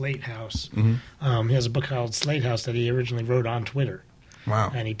called Slate House. He has a book called Slate House that he originally wrote on Twitter.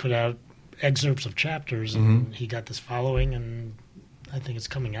 Wow. And he put out excerpts of chapters, and he got this following, and I think it's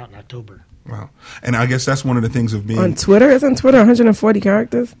coming out in October. Wow. And I guess that's one of the things of being... On Twitter? Isn't Twitter 140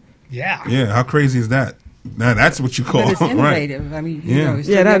 characters? Yeah. Yeah, how crazy is that? Now that's what you call but it's innovative. Right. I mean,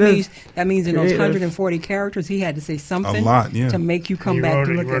 that means in those 140 characters, he had to say something to make you come back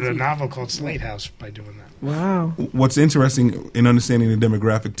to look at it. He wrote a novel called Slate House by doing that. Wow. What's interesting in understanding the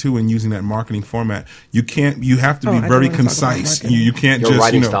demographic too, and using that marketing format, you have to be very concise. You can't your just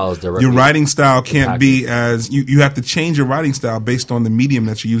writing style is your writing style can't be as you have to change your writing style based on the medium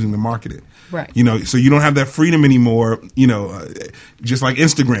that you're using to market it. Right. So you don't have that freedom anymore. Just like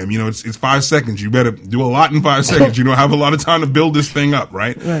Instagram. It's 5 seconds. You better do a lot in 5 seconds. You don't have a lot of time to build this thing up,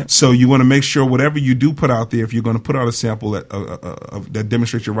 right? So you want to make sure whatever you do put out there, if you're going to put out a sample that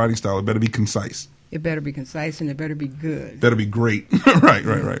demonstrates your writing style, it better be concise. It better be concise and it better be good. Better be great. Right.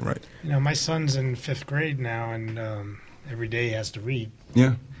 My son's in 5th grade now, and every day he has to read.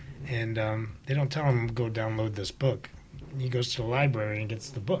 Yeah. And they don't tell him, go download this book. He goes to the library and gets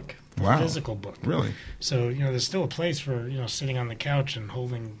the book. Wow. Physical book. Really? So, there's still a place for, sitting on the couch and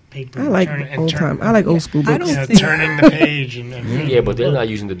holding paper. I like old school books. Turning the page. Yeah, but they're not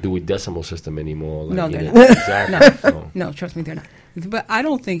using the Dewey Decimal System anymore. No, they're not. Exactly. No, trust me, they're not. But I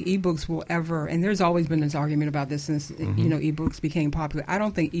don't think ebooks will ever, and there's always been this argument about this since, ebooks became popular. I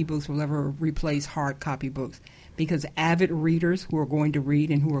don't think ebooks will ever replace hard copy books because avid readers who are going to read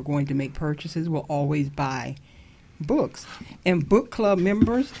and who are going to make purchases will always buy books. And book club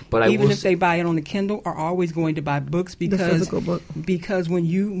members, But even if they buy it on the Kindle, are always going to buy books because the physical book. Because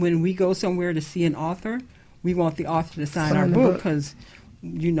when we go somewhere to see an author, we want the author to sign our book because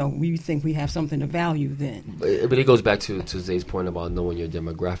we think we have something of value then. But it goes back to Zay's point about knowing your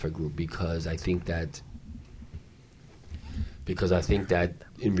demographic group, because I think that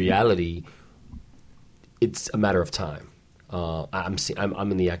in reality, it's a matter of time.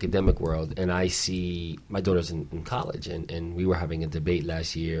 I'm in the academic world, and I see my daughter's in college, and we were having a debate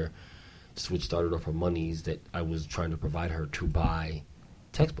last year, which started off her monies that I was trying to provide her to buy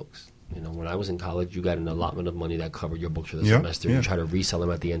textbooks. When I was in college, you got an allotment of money that covered your books for the semester. You try to resell them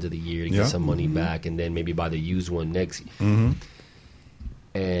at the end of the year to get some money back, and then maybe buy the used one next.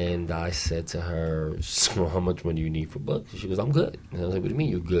 And I said to her, "So how much money do you need for books?" She goes, "I'm good." And I was like, "What do you mean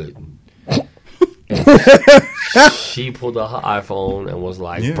you're good?" She pulled out her iPhone and was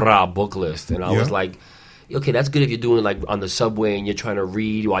like, "Brah, book list." And I was like, "Okay, that's good if you're doing like on the subway and you're trying to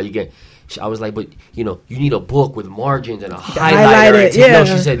read while you get." I was like, "But you need a book with margins and a highlighter." No,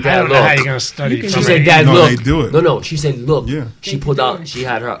 she said, "Dad, look." How you gonna study? She said, "Dad, look." They do it. No. She said, "Look." She pulled out. She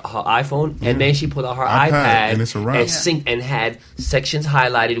had her iPhone, and then she pulled out her iPad and it's a wrap. and had sections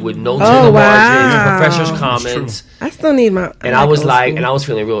highlighted with notes in the margins, professor's comments. I still need my. And I was like, and I was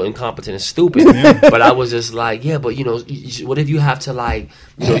feeling real incompetent and stupid. But I was just like, yeah, but what if you have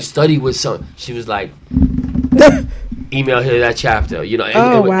to study with some? She was like, email here that chapter.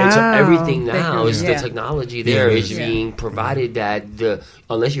 And so everything now is the technology there is being provided that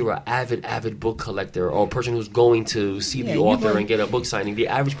unless you're an avid book collector or a person who's going to see the author and get a book signing, the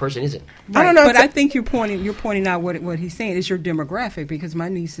average person isn't. Right. I don't know, but I think you're pointing out what he's saying is your demographic, because my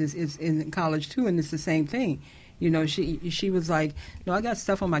niece is in college too, and it's the same thing. She was like, "No, I got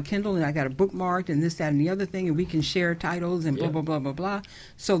stuff on my Kindle and I got it bookmarked and this, that, and the other thing, and we can share titles and blah, blah, blah, blah, blah."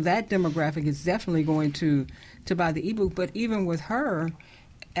 So that demographic is definitely going to buy the ebook. But even with her,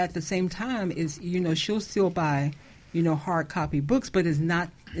 at the same time, is she'll still buy hard copy books, but it's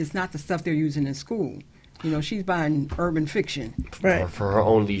not the stuff they're using in school. She's buying urban fiction. Right. For her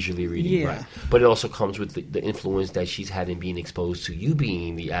own leisurely reading. Right. But it also comes with the influence that she's had in being exposed to you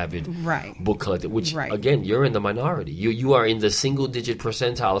being the avid book collector, which, again, you're in the minority. You are in the single-digit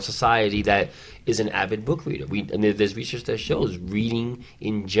percentile of society that is an avid book reader. And there's research that shows reading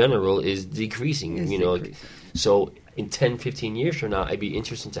in general is decreasing. So in 10, 15 years from now, it'd be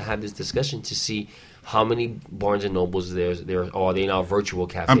interesting to have this discussion to see how many Barnes and Nobles there are. They now virtual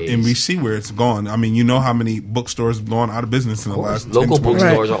cafes, and we see where it's gone. I mean, how many bookstores have gone out of business in the last local 10,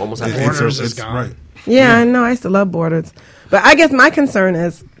 bookstores are almost out of Borders business. is gone. Right. Yeah, I know. I used to love Borders, but I guess my concern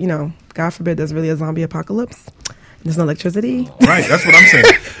is, God forbid, there's really a zombie apocalypse. There's no electricity. Right. That's what I'm saying.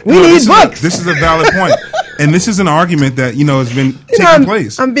 We need books. This is a valid point. And this is an argument that has been taking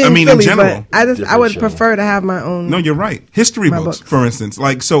place. I'm being silly, in general, but I would prefer to have my own. No, you're right. History books, for instance.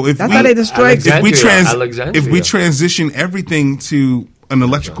 Like, so if that's how they destroyed. If we transition everything to an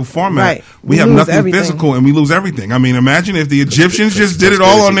electrical format, we have nothing physical, and we lose everything. I mean, imagine if the Egyptians just did it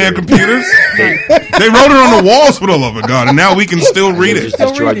all on their computers. They wrote it on the walls for the love of God, and now we can still read it. Just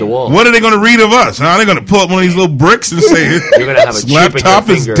destroyed the wall. What are they going to read of us? They're going to pull up one of these little bricks and say, "You're going to have a chip laptop in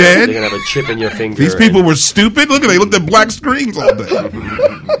your is finger. dead." They're going to have a chip in your finger. These people were stupid. Look, they looked at black screens all day.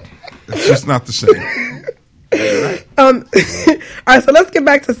 It's just not the same. All right, so let's get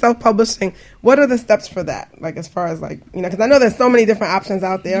back to self-publishing. What are the steps for that? Like, as far as because I know there's so many different options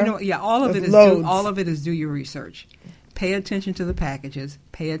out there. All of it is do your research. Pay attention to the packages.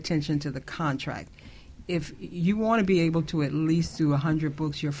 Pay attention to the contract. If you want to be able to at least do 100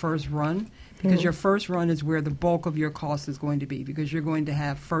 books your first run, because your first run is where the bulk of your cost is going to be, because you're going to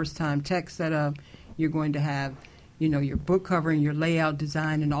have first-time text set up, you're going to have your book cover and your layout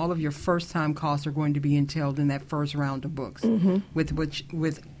design, and all of your first-time costs are going to be entailed in that first round of books with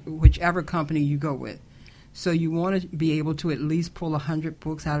whichever company you go with. So you want to be able to at least pull 100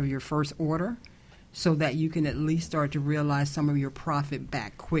 books out of your first order so that you can at least start to realize some of your profit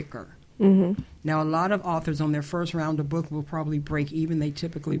back quicker. Now, a lot of authors on their first round of book will probably break even. They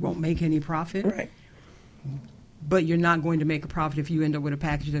typically won't make any profit. Right. But you're not going to make a profit if you end up with a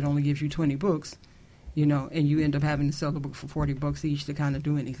package that only gives you 20 books. And you end up having to sell the book for $40 each to kind of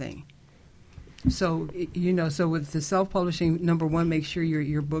do anything. So, so with the self-publishing, number one, make sure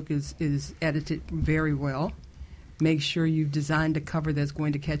your book is edited very well. Make sure you've designed a cover that's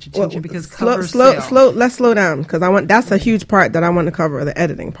going to catch attention, because covers sell. Let's slow down, because that's a huge part that I want to cover, the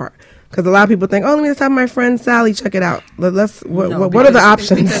editing part. Because a lot of people think, let me just have my friend Sally check it out. What are the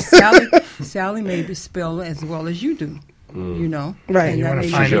options? Because Sally may spell as well as you do. You know, Right. And You that want to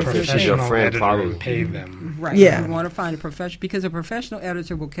may find be a the first thing. professional friend, editor probably. and pay them. Right. Yeah. You want to find a professional, because a professional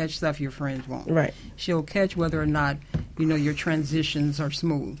editor will catch stuff your friends won't. Right. She'll catch whether or not, your transitions are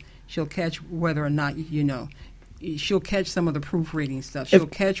smooth. She'll catch whether or not, she'll catch some of the proofreading stuff. She'll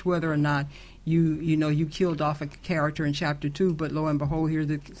catch whether or not you killed off a character in chapter 2, but lo and behold, here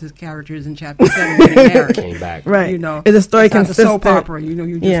this character is in chapter 7 getting married. Came back. Right. You know, Is the story it's not consistent? a soap opera.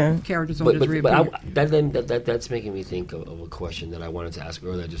 You just characters don't just reappear. That's making me think of a question that I wanted to ask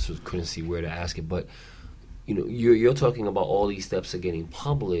earlier. I just couldn't see where to ask it. But you're talking about all these steps of getting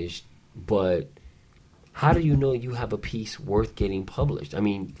published, but how do you know you have a piece worth getting published? I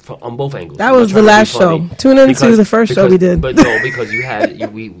mean, on both angles. That was the last show. Tune into the first show we did. But no, because you had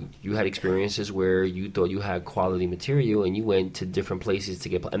you had experiences where you thought you had quality material and you went to different places to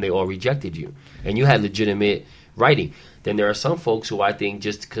get, and they all rejected you, and you had legitimate writing. Then there are some folks who I think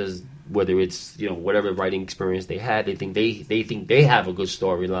just because whether it's whatever writing experience they had, they think they have a good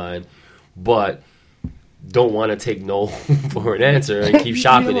storyline, but don't want to take no for an answer and keep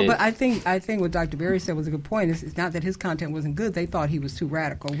shopping it. But I think what Dr. Berry said was a good point. It's not that his content wasn't good. They thought he was too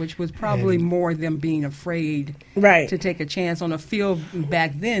radical, which was probably more them being afraid to take a chance on a field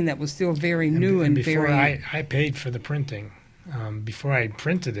back then that was still very new and before very... I paid for the printing. Before I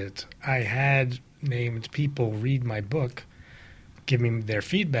printed it, I had named people read my book, give me their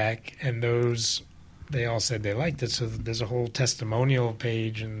feedback, and they all said they liked it. So there's a whole testimonial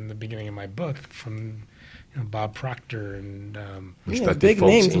page in the beginning of my book from Bob Proctor and big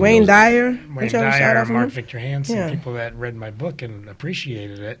names. Wayne Dyer, Mark Victor Hansen, people that read my book and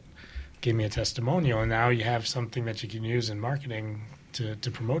appreciated it, gave me a testimonial, and now you have something that you can use in marketing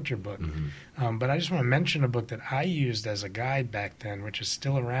to promote your book. But I just want to mention a book that I used as a guide back then, which is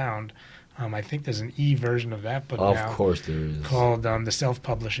still around. I think there's an e-version of that book now. Of course there is. Called The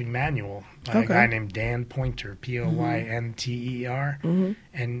Self-Publishing Manual by a guy named Dan Poynter, Poynter.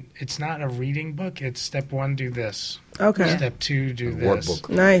 And it's not a reading book. It's step 1, do this. Okay. Step 2, do this. Workbook.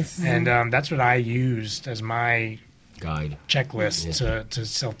 Nice. And that's what I used as my guide checklist to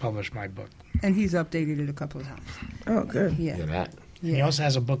self-publish my book. And he's updated it a couple of times. Oh, good. Yeah. that. He also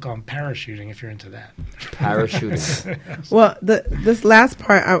has a book on parachuting, if you're into that. Parachuting. Well, this last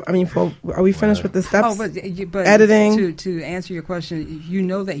part, are we finished with the steps? Oh, but editing. To answer your question, you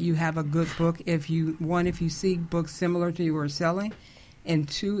know that you have a good book if you see books similar to yours selling, and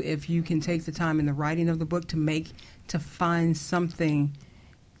 2, if you can take the time in the writing of the book to make something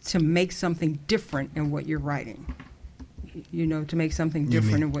different in what you're writing. To make something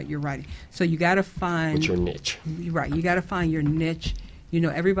different in what you're writing. So you got to find... What's your niche? Right. You got to find your niche.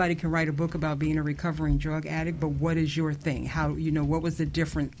 Everybody can write a book about being a recovering drug addict, but what is your thing? How, what was the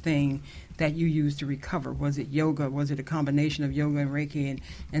different thing that you used to recover? Was it yoga? Was it a combination of yoga and Reiki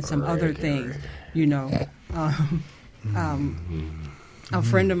and some other things? A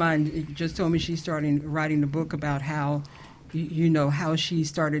friend of mine just told me she's starting writing a book about how how she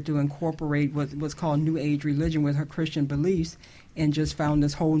started to incorporate what's called New Age religion with her Christian beliefs, and just found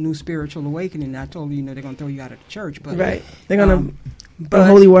this whole new spiritual awakening. I told her, they're going to throw you out of the church, but right, they're going to put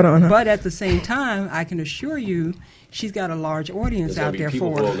holy water on her. But at the same time, I can assure you, she's got a large audience out there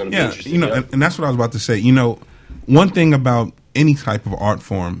for her. And that's what I was about to say. One thing about any type of art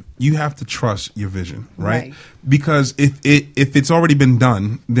form, you have to trust your vision, right? Because if it's already been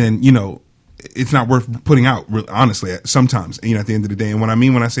done, then it's not worth putting out, honestly, sometimes, at the end of the day. And what I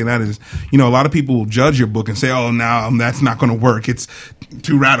mean when I say that is, a lot of people will judge your book and say, oh, now that's not going to work. It's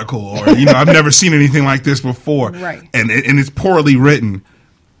too radical. Or, I've never seen anything like this before. Right. And it's poorly written.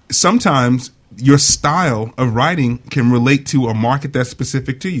 Sometimes your style of writing can relate to a market that's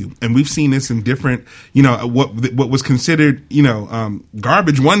specific to you. And we've seen this in different, what was considered,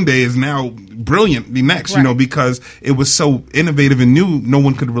 garbage one day is now brilliant the next, because it was so innovative and new, no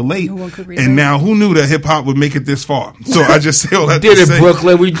one could relate. And now who knew that hip hop would make it this far? So I just say all that. We did it,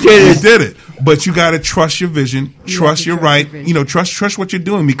 Brooklyn. We did it. We did it. But you got to trust your vision, trust your right, trust what you're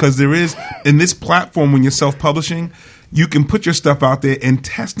doing, because there is, in this platform, when you're self-publishing, you can put your stuff out there and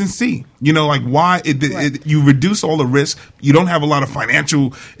test and see, why you reduce all the risk. You don't have a lot of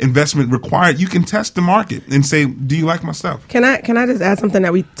financial investment required. You can test the market and say, do you like my stuff? Can I just add something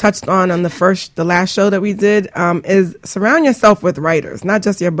that we touched on the last show that we did, is surround yourself with writers, not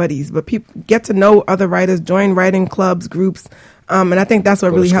just your buddies, but get to know other writers, join writing clubs, groups. And I think that's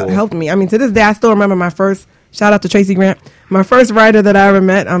what really helped me. To this day, I still remember my first, shout out to Tracy Grant, my first writer that I ever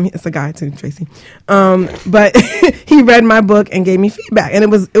met. It's a guy too, Tracy. But he read my book and gave me feedback, and it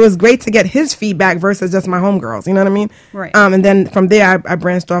was great to get his feedback versus just my homegirls. You know what I mean? Right. And then from there, I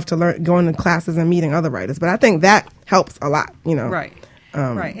branched off to going to classes and meeting other writers. But I think that helps a lot. Right.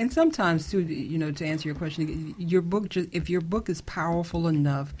 Right, and sometimes too, to answer your question, your book, if your book is powerful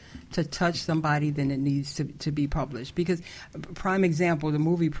enough to touch somebody, then it needs to be published. Because, prime example, the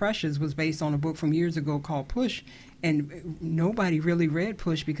movie Precious was based on a book from years ago called Push, and nobody really read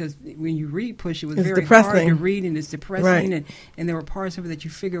Push because when you read Push, it was very hard to read and it's depressing, right. and there were parts of it that you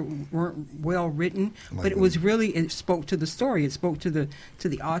figure weren't well written, but it was really, it spoke to the story, it spoke to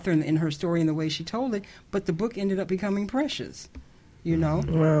the author and her story and the way she told it, but the book ended up becoming Precious.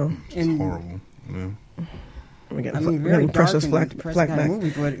 Wow. It's horrible. Yeah. We're getting Precious flack back.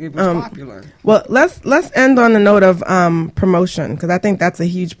 Movie, but it was popular. Well, let's end on the note of promotion, because I think that's a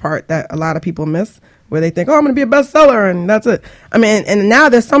huge part that a lot of people miss, where they think, oh, I'm going to be a bestseller, and that's it. I mean, and now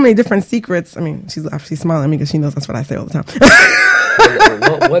there's so many different secrets. I mean, she's smiling at me because she knows that's what I say all the time.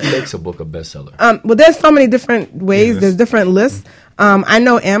 What makes a book a bestseller? Well, there's so many different ways. There's different lists. I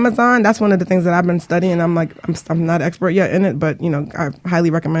know Amazon. That's one of the things that I've been studying. I'm not an expert yet in it, but I highly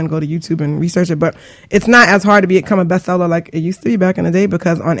recommend go to YouTube and research it. But it's not as hard to become a bestseller like it used to be back in the day,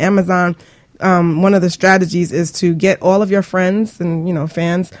 because on Amazon, one of the strategies is to get all of your friends and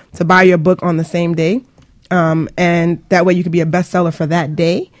fans to buy your book on the same day, and that way you could be a bestseller for that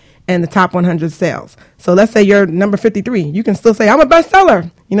day and the top 100 sales. So let's say you're number 53, you can still say I'm a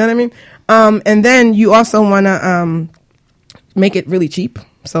bestseller. You know what I mean? And then you also want to make it really cheap.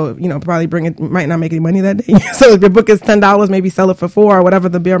 So probably might not make any money that day. So if your book is $10, maybe sell it for $4 or whatever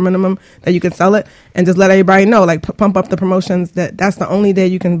the bare minimum that you can sell it, and just let everybody know, like pump up the promotions that's the only day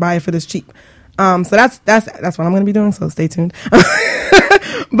you can buy it for this cheap. So that's what I'm going to be doing. So stay tuned.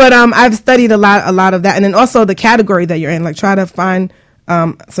 But I've studied a lot of that, and then also the category that you're in. Like try to find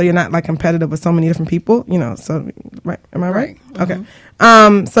so you're not like competitive with so many different people. So right, am I right? Okay.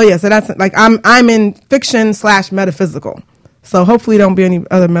 So that's like I'm in fiction / metaphysical. So hopefully don't be any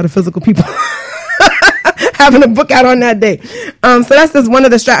other metaphysical people having a book out on that day. So that's just one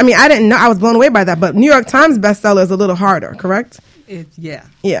of the I didn't know. I was blown away by that. But New York Times bestseller is a little harder, correct? Yeah.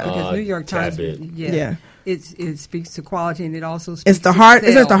 Because New York Times. Yeah. It speaks to quality, and it also speaks it's the to hard.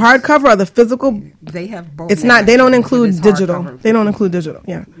 sales. Is it the hardcover or the physical? They have both. It's not. They don't include digital. They don't include digital.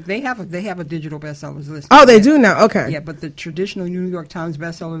 Yeah. They have a digital bestsellers list. Oh, they do now. Okay. Yeah, but the traditional New York Times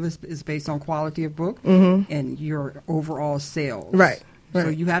bestseller list is based on quality of book and your overall sales. Right. So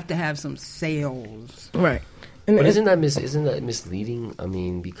you have to have some sales. Right. But isn't that misleading? I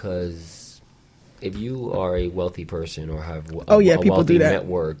mean, because if you are a wealthy person or have a wealthy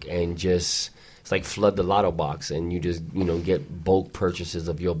network and just it's like flood the lotto box and you just get bulk purchases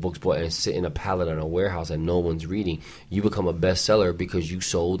of your books bought and sit in a pallet in a warehouse and no one's reading, you become a bestseller because you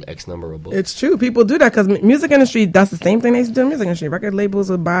sold X number of books. It's true. People do that because music industry does the same thing they used to do in the music industry. Record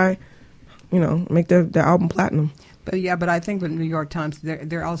labels would buy, make their album platinum. But I think with New York Times,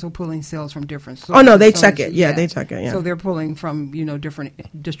 they're also pulling sales from different sources. Oh no, they check it. Yeah, they check it. Yeah. So they're pulling from different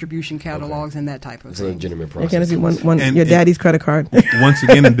distribution catalogs and that type of thing. It's a legitimate process. You can't see your daddy's credit card. Once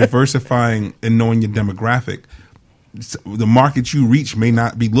again, in diversifying and knowing your demographic, the market you reach may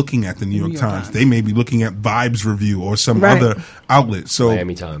not be looking at the New York Times. They may be looking at Vibes Review or some other outlet. So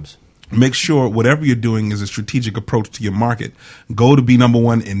Miami Times. Make sure whatever you're doing is a strategic approach to your market. Go to be number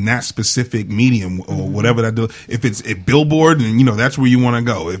one in that specific medium or whatever that do. If it's a billboard, and that's where you want to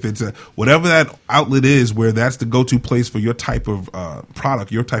go. If it's whatever that outlet is, where that's the go-to place for your type of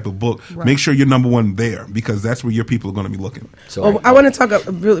product, your type of book, make sure you're number one there, because that's where your people are going to be looking. So I want to talk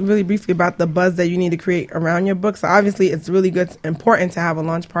really, really briefly about the buzz that you need to create around your book. So obviously, it's really important to have a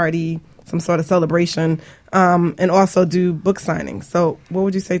launch party, some sort of celebration, and also do book signings. So what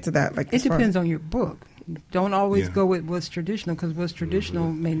would you say to that? It depends on your book. Don't always go with what's traditional, because what's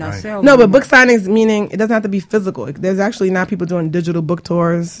traditional may not sell. No, but book signings, meaning it doesn't have to be physical. There's actually now people doing digital book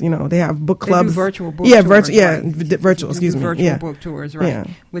tours. They have book clubs. They do virtual book tours. Virtual, excuse me. Virtual book tours, right. Yeah.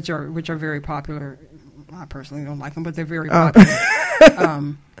 Which are very popular. I personally don't like them, but they're very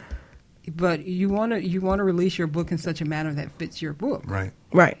popular. But you want to release your book in such a manner that fits your book.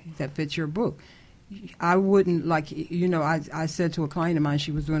 Right. That fits your book. I wouldn't I said to a client of mine,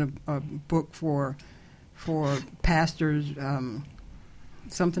 she was doing a book for pastors,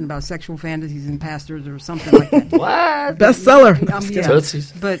 something about sexual fantasies in pastors or something like that. What? Bestseller.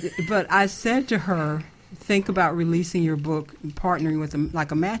 But I said to her, think about releasing your book, partnering with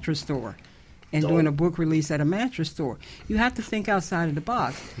a mattress store. And doing a book release at a mattress store. You have to think outside of the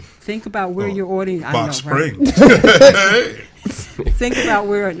box. Think about where your audience. Box Spring. Think about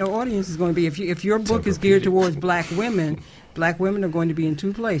where the audience is going to be. If your book is geared towards black women, Black women are going to be in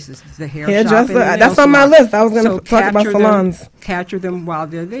two places: the hairdresser. shop and That's on my list. I was going to talk about capture salons. Capture them while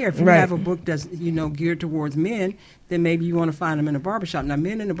they're there. If you Right. have a book that's geared towards men, then maybe you want to find them in a barbershop. Now,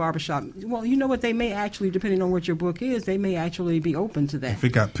 men in the barbershop, well, you know what? They may actually, depending on what your book is, they may actually be open to that. If it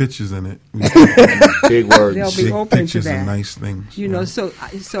got pictures in it, big words, They'll be big open to pictures that. and nice things. You know, so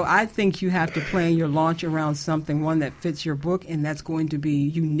I think you have to plan your launch around something, one that fits your book, and that's going to be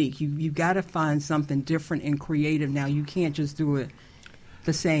unique. You got to find something different and creative. Now, you can't just do it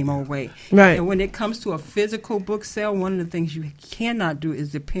the same old way. Right. And when it comes to a physical book sale, one of the things you cannot do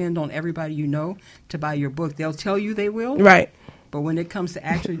is depend on everybody you know to buy your book. They'll tell you they will. Right. But when it comes to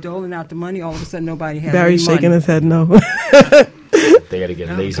actually doling out the money, all of a sudden nobody has Barry's any shaking money. his head no. They got to get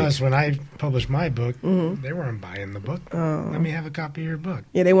No, lazy. because when I published my book, Mm-hmm. they weren't buying the book. Oh. Let me have a copy of your book.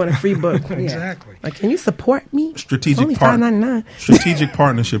 Yeah, they want a free book. Exactly. Like, can you support me? Strategic It's only $5.99. Strategic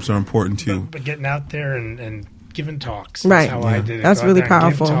partnerships are important too. But getting out there and giving talks. Right. That's how I did it. That's Go out really there and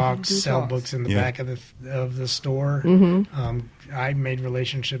powerful. Give talks, Do sell talks. books in the Yeah. back of the store. Mm-hmm. I made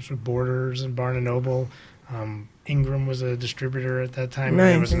relationships with Borders and Barnes & Noble. Ingram was a distributor at that time. And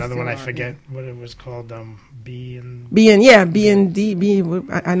there Nice. was another one, I Still are, forget what it was called, B and... B and D.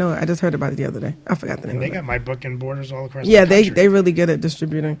 I know. I just heard about it the other day. I forgot the name And they of it. got my book in Borders all across Yeah, the country. they really good at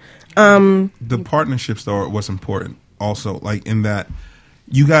distributing. The partnerships though was important also, like in that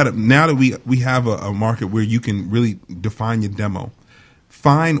you got to, now that we have a market where you can really define your demo,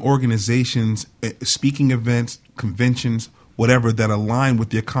 find organizations, speaking events, conventions, whatever that align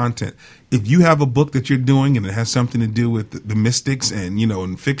with your content. If you have a book that you're doing and it has something to do with the mystics and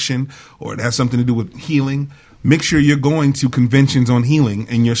and fiction, or it has something to do with healing, make sure you're going to conventions on healing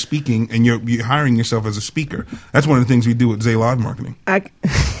and you're speaking and you're hiring yourself as a speaker. That's one of the things we do with Zay Live Marketing.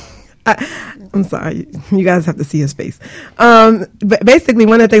 I'm sorry. You guys have to see his face. But basically,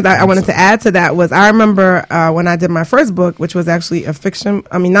 one of the things I wanted to add to that was I remember when I did my first book, which was actually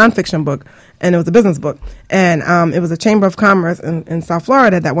nonfiction book, and it was a business book. And it was a Chamber of Commerce in South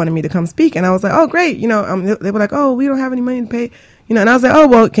Florida that wanted me to come speak. And I was like, oh, great. They were like, oh, we don't have any money to pay. And I was like, oh,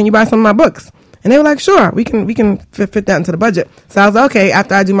 well, can you buy some of my books? And they were like, sure, we can fit that into the budget. So I was like, okay,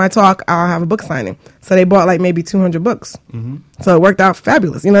 after I do my talk, I'll have a book signing. So they bought like maybe 200 books. Mm-hmm. So it worked out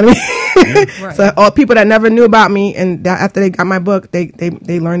fabulous. You know what I mean? Yeah, right. So all people that never knew about me, and after they got my book, they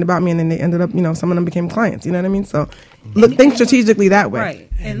learned about me, and then they ended up, some of them became clients. You know what I mean? So think strategically that way. Right.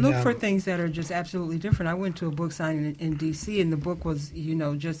 And look for things that are just absolutely different. I went to a book signing in D.C., and the book was,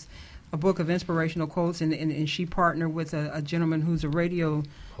 just a book of inspirational quotes, and she partnered with a gentleman who's a radio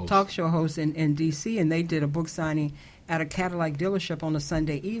talk show host in D.C., and they did a book signing at a Cadillac dealership on a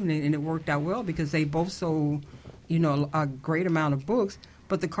Sunday evening, and it worked out well because they both sold, a great amount of books,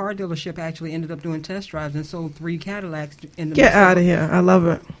 but the car dealership actually ended up doing test drives and sold 3 Cadillacs in the Get out of here. I love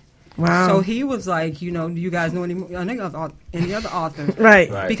it. Wow. So he was like, do you guys know any other authors?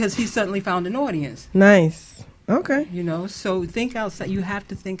 Right. Because he suddenly found an audience. Nice. Okay. So think outside. You have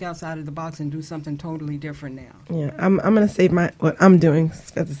to think outside of the box and do something totally different now. Yeah, I'm gonna save what I'm doing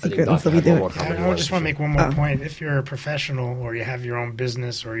as a secret until we do it. I just want to make one more point. If you're a professional or you have your own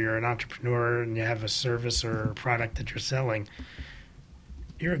business or you're an entrepreneur and you have a service or a product that you're selling,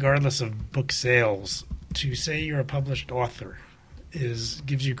 regardless of book sales, to say you're a published author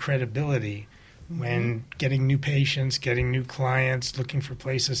gives you credibility when getting new patients, getting new clients, looking for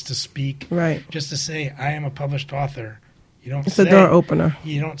places to speak. Right. Just to say, I am a published author. It's a door opener.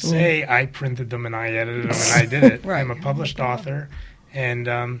 You don't say, I printed them and I edited them and I did it. Right. I'm a published author. And,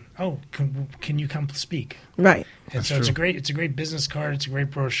 can you come speak? Right. And That's so it's true. a great business card. It's a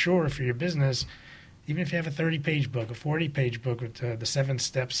great brochure for your business. Even if you have a 30-page book, a 40-page book with the 7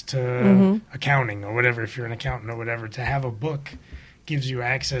 steps to accounting or whatever, if you're an accountant or whatever, to have a book gives you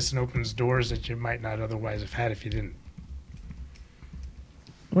access and opens doors that you might not otherwise have had if you didn't.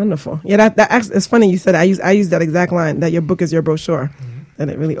 Wonderful. Yeah, that actually, it's funny you said I use that exact line, that your book is your brochure, and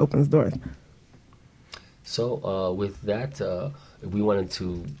it really opens doors. So with that, if we wanted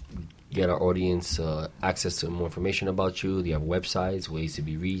to get our audience access to more information about you, do you have websites, ways to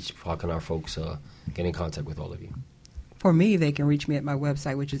be reached? How can our folks get in contact with all of you? For me, they can reach me at my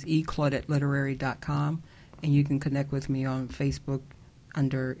website, which is eclaudetliterary.com, and you can connect with me on Facebook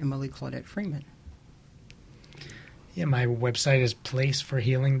under Emily Claudette Freeman. Yeah, my website is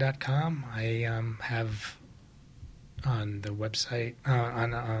placeforhealing.com. I have on the website,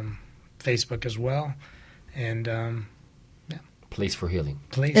 on Facebook as well. And, Place for Healing.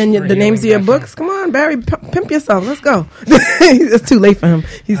 And the names of your books? Come on, Barry, pimp yourself. Let's go. It's too late for him.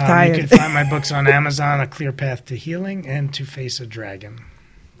 He's tired. You can find my books on Amazon, A Clear Path to Healing and To Face a Dragon.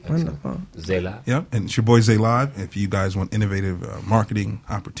 Wonderful. Zay Live. Yep, and it's your boy Zay Live. If you guys want innovative marketing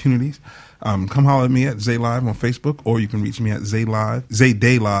opportunities, come holler at me at Zay Live on Facebook, or you can reach me at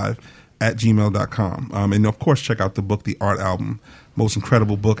zaydaylive@gmail.com. And of course, check out the book, The Art Album. Most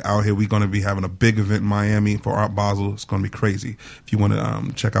incredible book out here. We're going to be having a big event in Miami for Art Basel. It's going to be crazy. If you want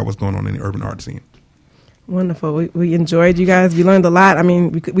to check out what's going on in the urban art scene. Wonderful. We enjoyed you guys. We learned a lot. I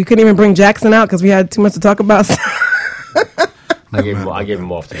mean, we couldn't even bring Jackson out because we had too much to talk about. I gave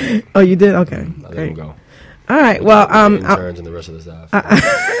him off today. Oh, you did? Okay. I let him go. All right. Well, interns and the rest of the staff.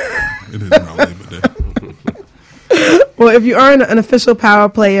 It is Mount Labor Day. Well, if you are an official Power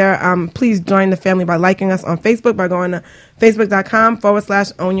player, please join the family by liking us on Facebook by going to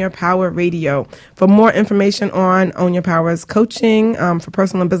facebook.com/Own Your Power Radio. For more information on Own Your Power's coaching for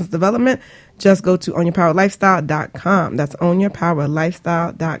personal and business development, just go to ownyourpowerlifestyle.com. That's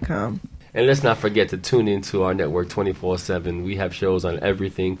ownyourpowerlifestyle.com. And let's not forget to tune into our network 24/7. We have shows on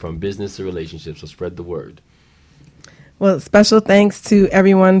everything from business to relationships, so spread the word. Well, special thanks to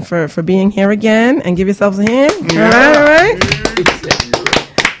everyone for being here again, and give yourselves a hand. Yeah. All right.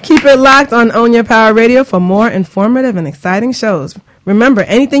 Keep it locked on Own Your Power Radio for more informative and exciting shows. Remember,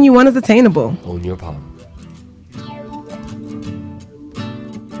 anything you want is attainable. Own your power.